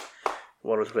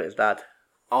World's Greatest Dad.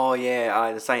 Oh yeah,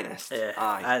 aye, the scientist. Yeah.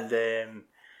 Aye. And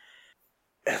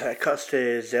it cuts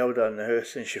to Zelda in the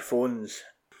house and she phones.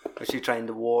 Was she trying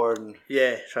to warn?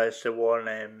 Yeah, tries to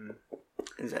warn.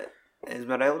 Is it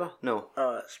Esmeralda? No.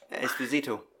 Oh, it's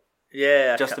Esposito.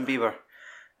 Yeah. Justin Bieber.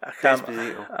 I can't.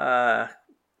 Esposito.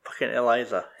 Fucking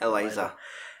Eliza.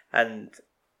 And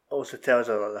also tells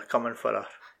her that they're coming for her.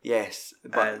 Yes,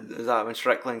 but is that when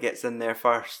Strickland gets in there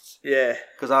first? Yeah.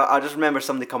 Because I just remember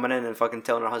somebody coming in and fucking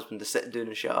telling her husband to sit down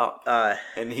and shut up. Aye.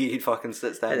 And he fucking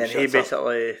sits down and then he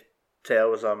basically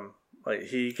tells him, like,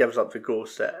 he gives up the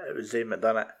ghost that it was him that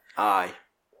done it. Aye.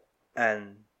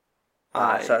 And so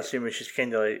I assume she's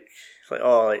kind of like, it's like,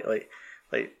 oh,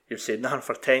 like you've said nothing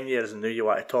for 10 years and now you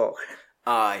want to talk.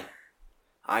 Aye.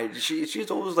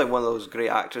 She's always like one of those great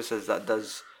actresses that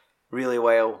does really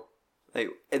well, like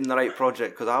in the right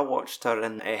project. Because I watched her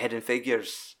in Hidden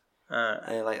Figures,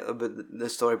 like about the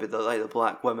story about the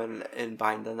black women in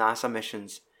behind the NASA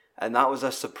missions, and that was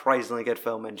a surprisingly good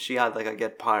film, and she had like a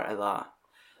good part of that.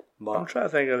 But I'm trying to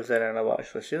think if there's any I've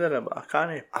actually seen her in, but I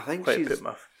can't. I think quite she's. Put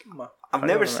my I've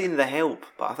never seen The Help,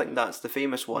 but I think that's the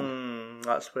famous one.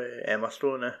 That's with Emma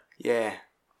Stone. Yeah,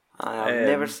 I've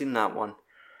never seen that one.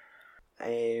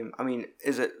 I mean,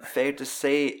 is it fair to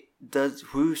say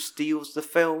who steals the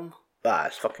film?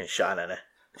 It's fucking Shannon.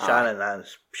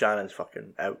 Shannon's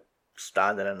fucking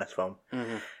outstanding in this film.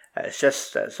 Mm-hmm.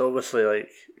 It's obviously like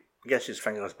gets his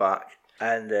fingers back,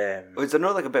 and is there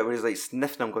not like a bit where he's like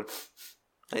sniffing them, going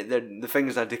like the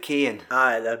fingers are decaying?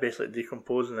 Aye, they're basically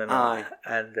decomposing and aye,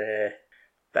 and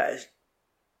but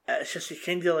it's just you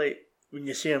kind of like when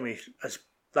you see him, it's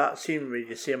that scene where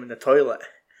you see him in the toilet.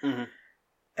 Mm-hmm.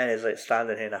 And he's like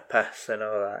standing in a piss and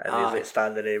all that, and he's like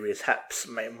standing there with his hips,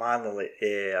 man, like,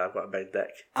 yeah, I've got a big dick.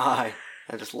 Aye,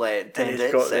 I just let it tend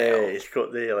itself. He's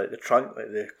got the trunk, like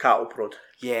the cattle prod.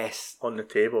 Yes. On the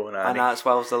table, and that's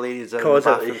whilst the ladies are in the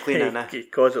bathroom cleaning it. He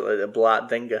calls it like the black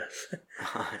dingus.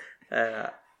 Because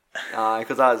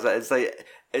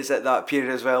it's at that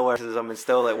period as well where it's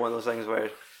still like one of those things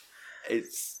where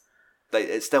it's like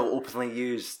it's still openly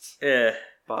used. Yeah.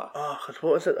 But because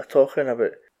what is it they're talking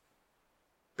about?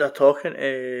 They're talking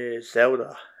to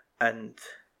Zelda, and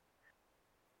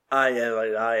I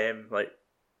am like,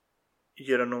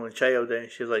 you're an only child, and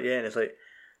she's like, yeah, and it's like,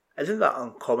 isn't that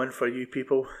uncommon for you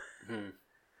people?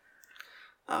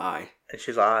 Aye. And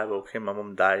she's like, well, okay, my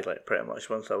mum died like pretty much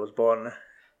once I was born.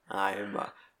 Aye,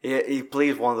 but he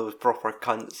plays one of those proper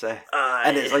cunts, Aye.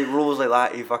 and it's like roles like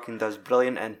that he fucking does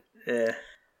brilliant in. Yeah.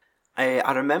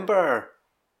 I remember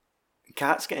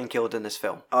cats getting killed in this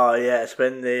film. Oh yeah, it's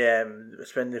when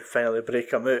they finally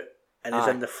break him out, and he's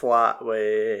in the flat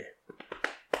with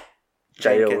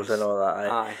Giles Jenkins. and all that.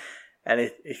 Aye. And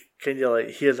he kind of like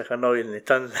hears like a noise, and he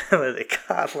turns and like the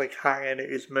cat's like hanging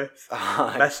out his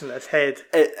mouth, missing its head.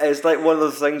 It's like one of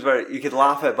those things where you could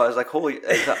laugh at, but it's like holy,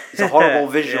 it's a horrible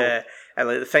visual. Yeah. And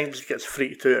like the thing just gets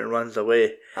freaked out and runs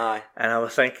away. Aye. And I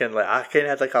was thinking like I kind of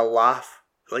had like a laugh,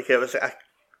 like it was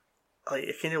like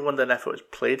you kind of wondering if it was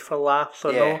played for laughs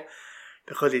or no,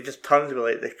 because he just turns with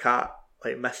like the cat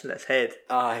like missing its head,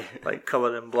 Aye. like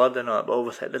covered in blood and all that, but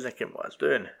obviously it doesn't get what it's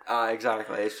doing. Aye,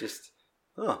 exactly. It's just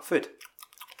food.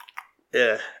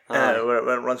 Yeah, when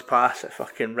it runs past, it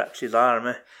fucking rips his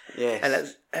arm. Yes.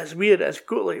 And it's weird. It's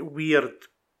got like weird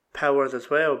powers as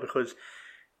well, because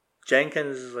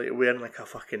Jenkins is like wearing like a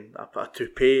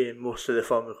toupee in most of the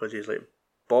film because he's like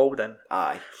balding.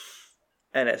 Aye.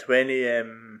 And it's when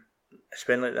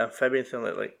like the amphibian thing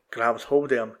like grabs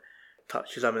hold of him,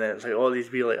 touches him, and then it's like all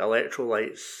these wee like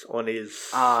electrolytes on his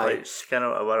like skin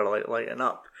or whatever like lighting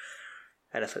up.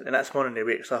 And it's like the next morning he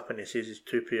wakes up and he sees his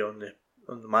toupee on the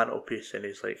mantelpiece, and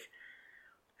he's like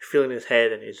feeling his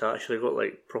head, and he's actually got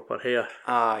like proper hair.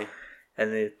 Aye.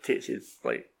 And he takes his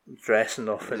like dressing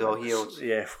off, He's and all healed.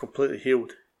 Yeah, completely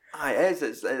healed. Aye, it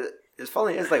is. It's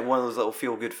funny. It's like one of those little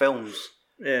feel good films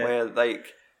where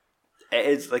like it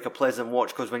is like a pleasant watch,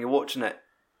 because when you're watching it,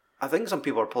 I think some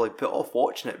people are probably put off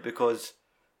watching it because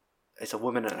it's a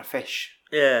woman and a fish.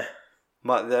 Yeah.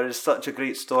 But there is such a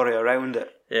great story around it.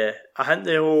 Yeah, I think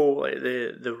the whole like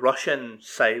the Russian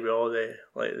side with all the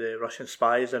like the Russian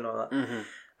spies and all that,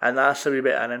 and that's a wee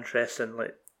bit an interesting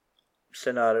like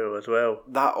scenario as well.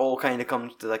 That all kind of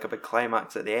comes to like a big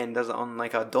climax at the end, does it? On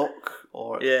like a dock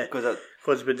or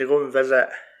because when they go and visit,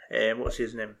 what's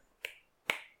his name,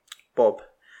 Bob.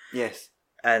 Yes.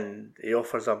 And he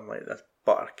offers him like this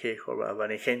butter cake or whatever,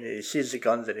 and he sees the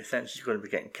guns and he thinks he's going to be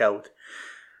getting killed.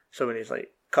 So when he's like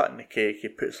cutting the cake, he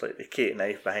puts like the cake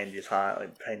knife behind his hat,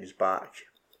 like behind his back,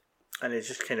 and he's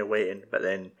just kind of waiting. But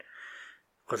then,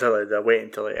 because they're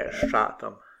waiting to like extract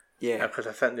him, because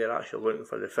I think they're actually looking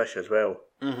for the fish as well.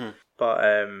 But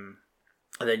and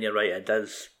then you're right, it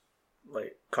does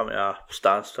like come to a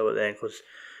standstill at the end, because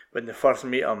when they first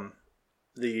meet him,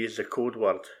 they use the code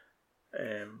word.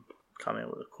 Can't remember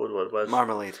what the code word was.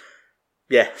 Marmalade.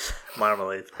 Yes,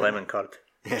 marmalade, lemon curd,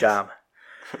 jam.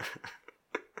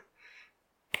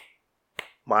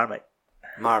 Marmite,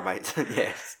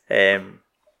 yes.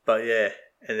 But yeah,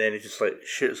 and then he just like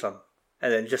shoots him,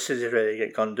 and then just as he's ready to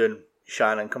get gunned down,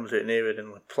 Shannon comes out naked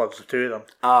and like, plugs the two of them.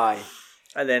 Aye.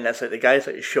 And then it's like the guy's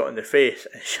like shot in the face,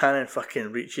 and Shannon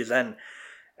fucking reaches in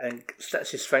and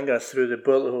sticks his fingers through the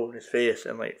bullet hole in his face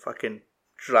and like fucking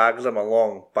drags him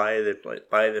along by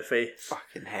the face.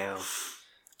 Fucking hell.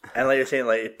 And like you're saying,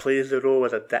 like he plays the role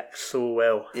with a dick so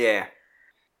well. Yeah.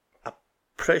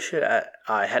 Pretty sure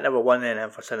I had never won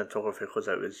anything for cinematography because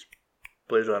it was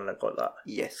Blade Runner that got that.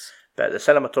 Yes. But the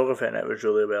cinematography in it was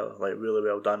really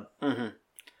well done.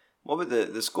 What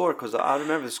about the score? Because I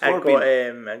remember the score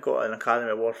I got an Academy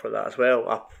Award for that as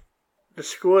well. The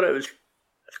score, it's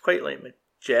quite like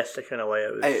majestic in a way.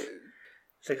 It's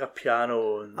like a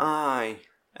piano. And aye.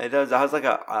 It does. It has like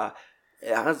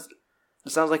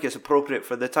it sounds like it's appropriate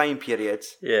for the time period.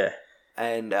 Yeah.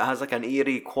 And it has like an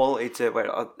eerie quality to it where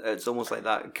it's almost like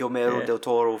that Guillermo del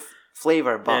Toro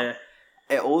flavour, but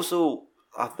it also,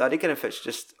 I reckon if it's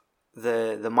just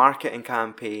the marketing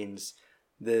campaigns,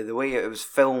 the way it was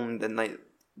filmed, and like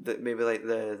maybe like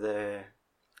the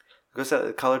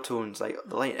colour tones, like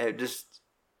the light, it just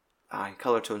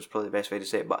colour tones is probably the best way to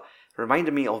say it, but it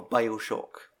reminded me of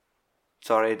BioShock.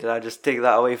 Sorry, did I just take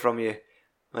that away from you?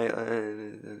 Like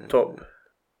the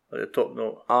top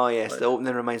note. Oh yes, the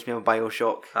opening reminds me of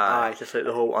BioShock. Aye, just like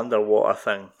the whole underwater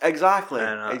thing. Exactly.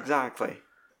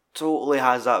 Totally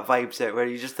has that vibe to it where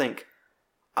you just think,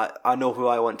 I know who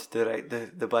I want to direct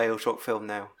the BioShock film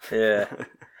now. Yeah.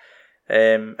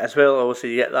 As well, also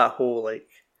you get that whole like,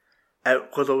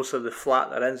 because also the flat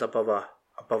that ends above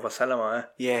a cinema.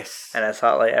 Yes. And it's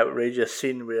that like outrageous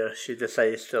scene where she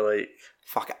decides to like,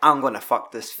 fuck it, I'm gonna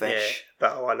fuck this fish. Yeah,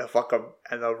 but I wanna fuck him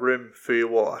in a room full of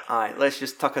water. Aye, let's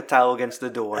just tuck a towel against the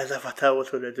door. As if a towel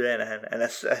was going to do anything. And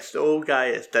it's the old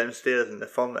guy that's downstairs in the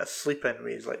film that's sleeping,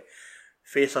 where he's like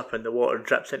face up in the water,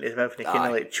 drips into his mouth, and he kind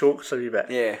of like chokes a wee bit.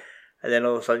 Yeah. And then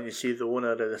all of a sudden you see the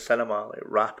owner of the cinema like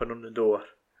rapping on the door.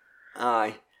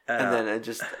 Aye. And then it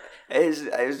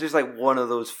was just like one of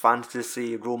those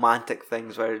fantasy romantic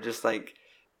things where it just like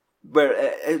where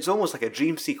it's almost like a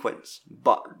dream sequence,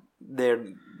 but they're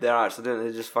actually doing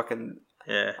it. They just fucking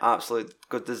absolute.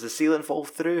 Because does the ceiling fall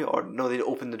through, or no? They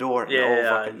open the door.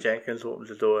 And Jenkins opens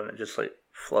the door and it just like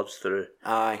floods through.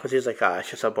 Aye, because he's like,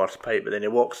 it's just a burst pipe. But then he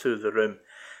walks through the room,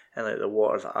 and like the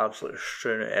water's absolutely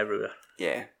strewn out everywhere.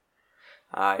 Yeah.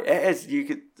 Aye, it is. You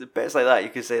could bits like that. You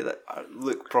could say that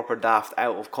look proper daft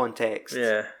out of context.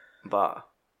 Yeah, but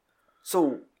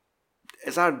so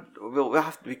is that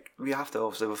we have to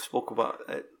obviously we've spoken about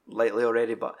it lightly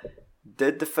already. But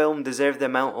did the film deserve the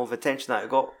amount of attention that it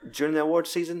got during the awards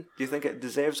season? Do you think it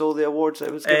deserves all the awards that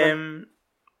it was given?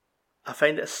 I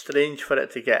find it strange for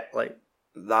it to get like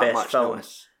that best much film,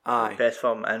 notice. Aye, best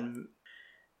film, and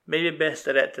maybe best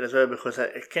director as well, because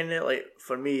it kind of like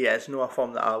for me it's not a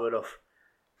film that I would have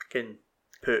can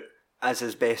put as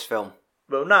his best film.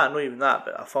 Well, not even that,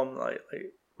 but a film like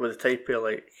with the type of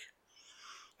like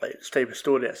this type of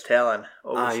story it's telling.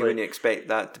 You wouldn't expect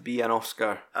that to be an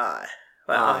Oscar. Aye,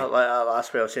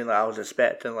 that's what I was saying. Like I was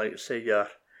expecting, like say your,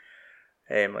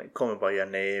 like Call Me by Your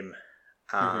Name,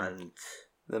 and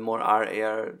the more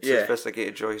artier,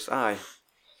 sophisticated choice. Aye,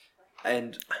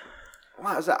 and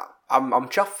what is that? I'm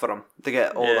chuffed for him to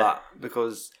get all that,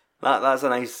 because that's a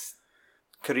nice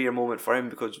career moment for him,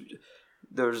 because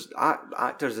there's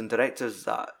actors and directors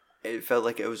that it felt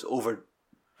like it was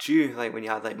overdue, like when you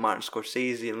had like Martin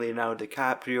Scorsese and Leonardo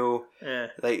DiCaprio,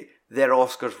 like their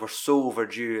Oscars were so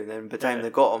overdue, and then by the time they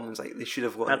got them, it was like they should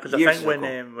have got it years ago. Because I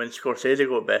think when Scorsese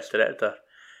got Best Director,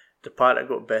 Departed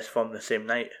got Best Film the same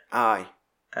night. Aye,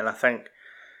 and I think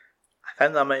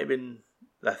that might have been.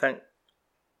 I think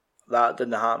that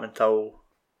didn't happen until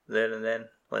there and then,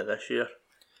 like this year.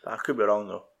 But I could be wrong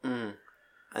though.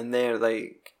 And there's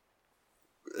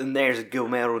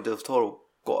Guillermo del Toro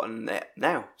gotten it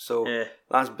now, so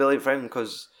that's brilliant for him,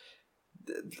 because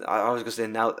I was going to say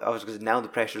now the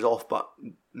pressure's off, but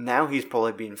now he's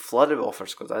probably being flooded with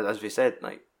offers, because as we said,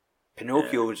 like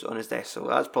Pinocchio's on his desk, so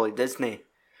that's probably Disney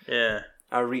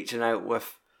are reaching out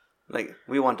with like,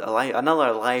 we want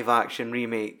another live action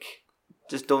remake.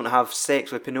 Just don't have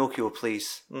sex with Pinocchio,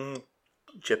 please.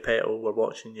 Geppetto, we're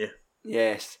watching you.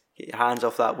 Yes, get your hands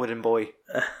off that wooden boy.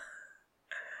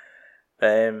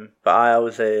 But I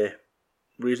was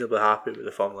reasonably happy with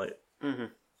the film. Like,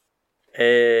 what do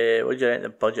you think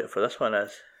the budget for this one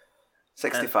is?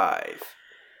 65.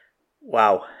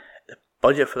 Wow, the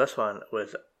budget for this one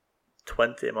was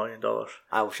 $20 million.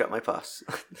 I'll shut my pass.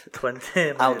 20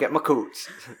 million. I'll get my coats.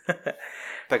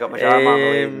 Pick up my jar of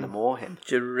marmalade in the morning.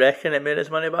 Do you reckon it made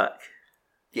its money back?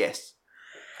 Yes.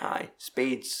 Aye.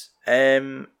 Spades.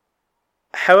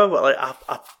 However, like I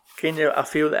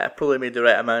feel that it probably made the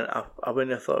right amount. I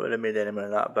wouldn't have thought it would have made any more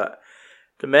than that, but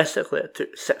domestically it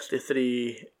took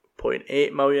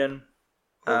 63.8 million,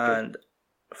 and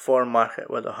foreign market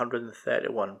was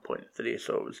 131.3,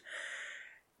 so it was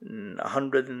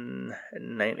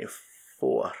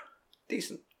 194.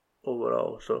 Decent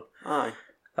overall. So aye,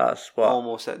 that's what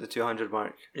almost at the 200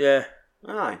 mark. Yeah,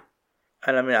 aye.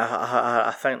 And I mean,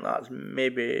 I think that's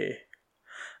maybe.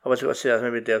 I was going to say that's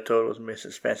maybe Del Toro's most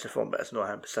expensive film, but it's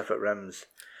not him. Pacific Rim's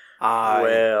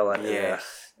well into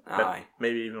yes, aye.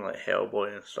 Maybe even like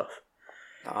Hellboy and stuff.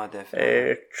 Ah,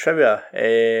 definitely. Trivia: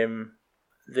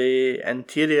 the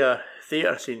interior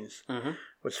theatre scenes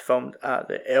was filmed at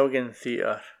the Elgin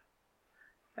Theatre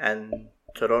in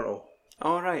Toronto.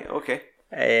 Oh right, okay.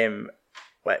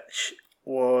 Which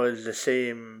was the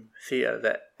same theatre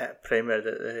that it premiered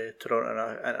at the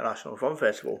Toronto International Film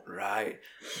Festival. Right.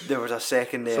 There was a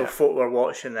second there. So folk were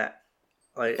watching it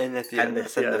like in the theatre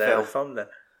that it was filmed in.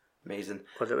 Amazing.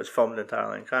 Because it was filmed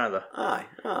entirely in Canada. Aye.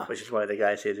 Ah. Which is why the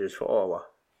guy says it was for Ottawa.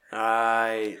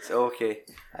 Right. Okay.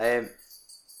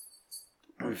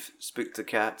 We've spooked the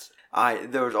cats. Aye.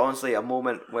 There was honestly a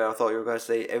moment where I thought you were going to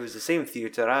say it was the same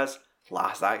theatre as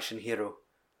Last Action Hero.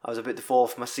 I was about to fall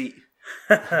off my seat.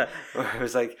 I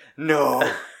was like, no,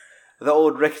 the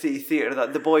old rickety theatre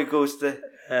that the boy goes to.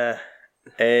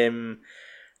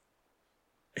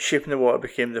 Shape in the Water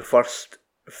became the first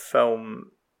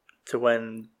film to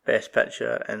win Best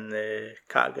Picture in the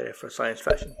category for science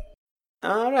fiction.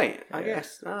 Right, I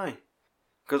guess, aye.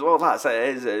 Because that's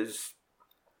it is.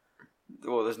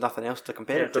 Well, there's nothing else to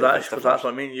compare it to. Because that's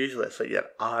what I mean. Usually it's like your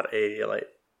RA, like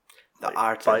the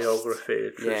artist biography,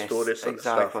 true story sort of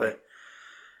stuff.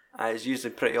 It's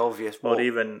usually pretty obvious. Or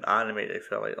even animated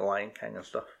for like The Lion King and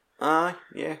stuff. Aye,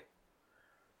 yeah.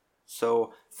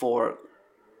 So for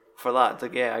that to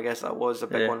get, I guess that was a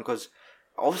big one, because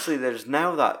obviously there's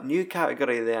now that new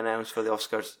category they announced for the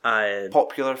Oscars. Aye.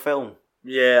 Popular film.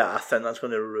 Yeah, I think that's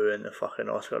going to ruin the fucking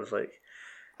Oscars. Like,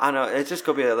 I know, it's just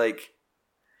going to be like,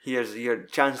 here's your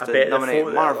chance I to bet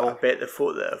nominate Marvel. I bet the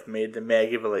folk that have made the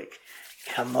Meg were like,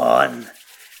 come on.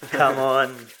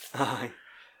 Aye.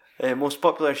 Most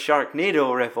popular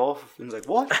Sharknado riff-off. And it's like,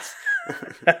 what?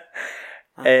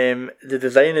 The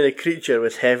design of the creature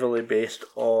was heavily based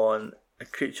on a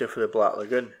creature for the Black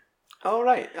Lagoon. Oh,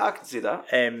 right. I can see that.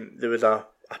 There was a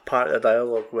part of the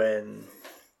dialogue when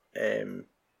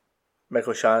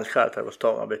Michael Shannon's character was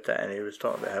talking about it, and he was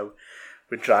talking about how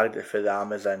we dragged it for the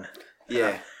Amazon.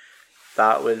 Yeah.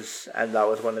 That was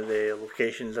one of the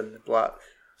locations in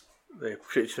the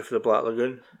creature for the Black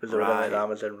Lagoon, was right. One of the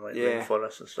Amazon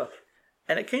rainforest and stuff.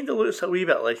 And it kind of looks a wee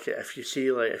bit like it if you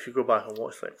go back and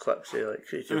watch like clips of like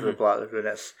creature for the Black Lagoon.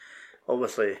 It's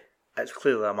obviously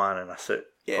clearly a man in a suit,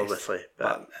 obviously,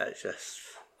 but it's just.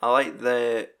 I like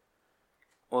the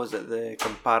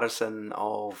comparison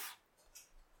of.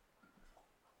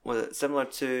 Was it similar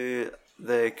to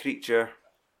the creature?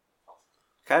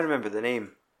 Can't remember the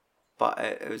name, but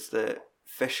it was the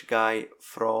fish guy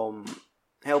from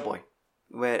Hellboy,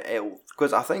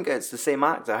 because I think it's the same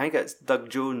actor. I think it's Doug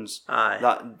Jones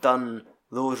that done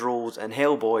those roles in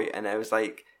Hellboy, and it was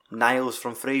like Niles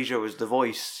from Frasier was the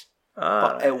voice,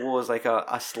 but it was like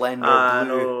a slender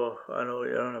blue. I know what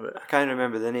you're on about. I can't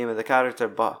remember the name of the character,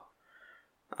 but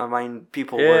I mind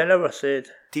people were never said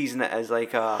teasing it as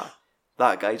like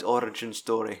that guy's origin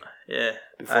story. Yeah,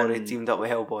 before he teamed up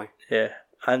with Hellboy. Yeah,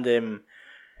 and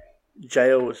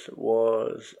Giles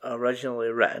was originally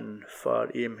written for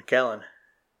Ian McKellen.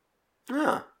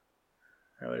 Ah.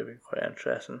 That would have been quite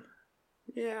interesting.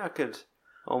 Yeah, I could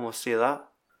almost see that.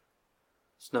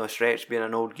 It's no stretch being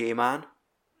an old gay man.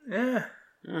 Yeah.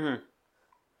 So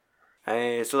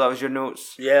that was your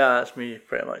notes? Yeah, that's me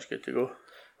pretty much good to go.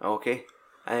 Okay.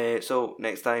 So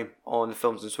next time on the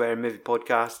Films and Swearing Movie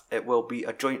Podcast, it will be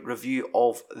a joint review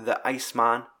of The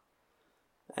Iceman.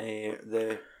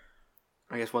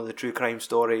 I guess one of the true crime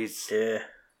stories. Yeah.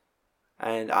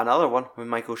 And another one with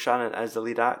Michael Shannon as the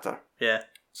lead actor. Yeah.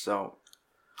 So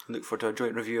look forward to a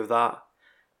joint review of that.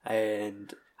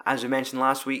 And as we mentioned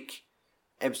last week,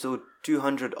 episode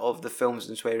 200 of the Films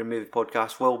and Swearing Movie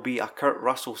Podcast will be a Kurt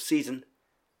Russell season.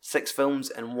 6 films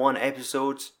in 1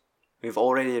 episode. We've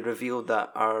already revealed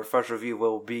that our first review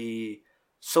will be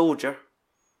Soldier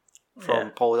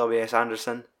from Paul W.S.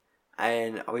 Anderson.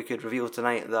 And we could reveal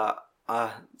tonight that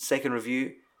a second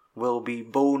review will be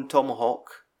Bone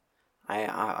Tomahawk.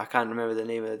 I can't remember the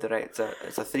name of the director.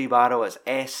 It's a 3-barrel. It's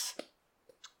S.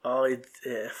 Oh,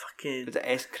 fucking. Is it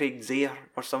S. Craig Zare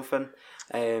or something?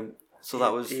 So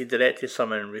that was. He directed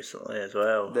something recently as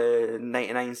well. The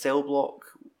 99 Cell Block.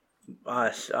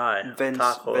 Aye.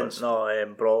 Vince.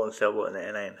 No, Brawl and Cell Block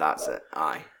 99. That's it.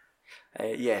 Aye.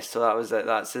 Yes. So that was it.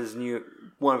 That's his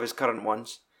one of his current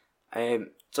ones.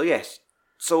 So yes,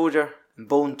 Soldier and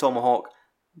Bone Tomahawk.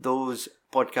 Those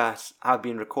podcasts have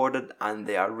been recorded and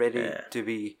they are ready to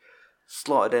be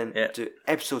slotted in to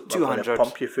episode 200.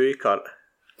 Pump you through, Kurt.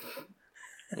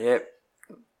 Yep.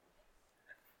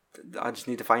 I just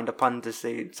need to find a pun to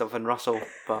say something Russell,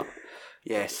 but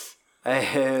yes.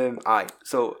 Aye,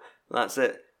 so that's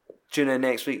it. Tune in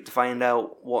next week to find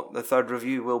out what the third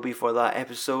review will be for that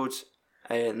episode.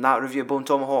 And that review of Bone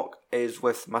Tomahawk is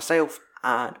with myself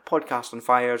and Podcast on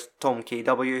Fire's Tom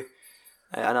KW,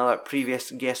 another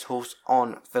previous guest host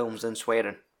on Films and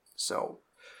Swearing. So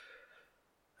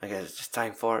I guess it's just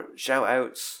time for shout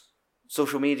outs.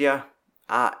 Social media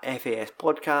at FAS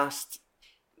Podcast.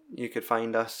 You could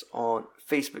find us on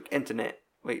Facebook,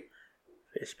 Facebook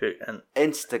and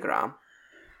Instagram.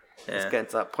 Yeah. Let's get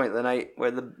to that point of the night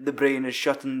where the brain is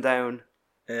shutting down.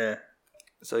 Yeah.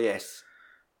 So yes,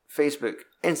 Facebook,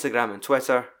 Instagram and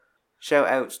Twitter. Shout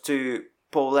outs to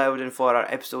Paul Loudon for our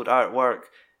episode artwork,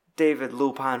 David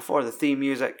Lopan for the theme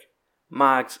music,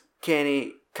 Mags,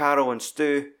 Kenny, Carol and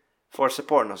Stu for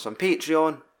supporting us on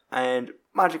Patreon, and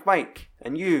Magic Mike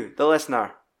and you, the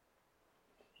listener.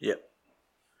 Yep.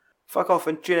 Fuck off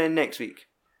and tune in next week.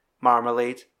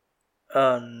 Marmalade.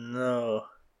 Oh no.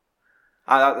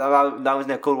 That was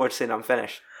no cold word saying I'm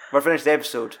finished. We're finished the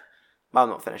episode. But I'm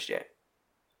not finished yet.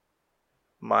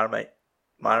 Marmite.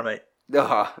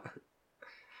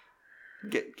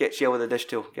 Get Shell with a dish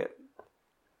tool.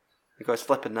 You got to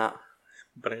slip in that.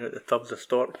 Bring out the tubs of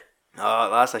stork. Oh,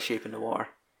 that's a shape in the water.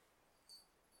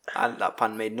 And that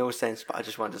pun made no sense, but I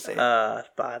just wanted to say it. That's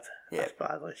bad. Yeah. That's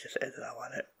bad. Let's just edit that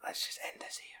one out. Let's just end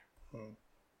this here.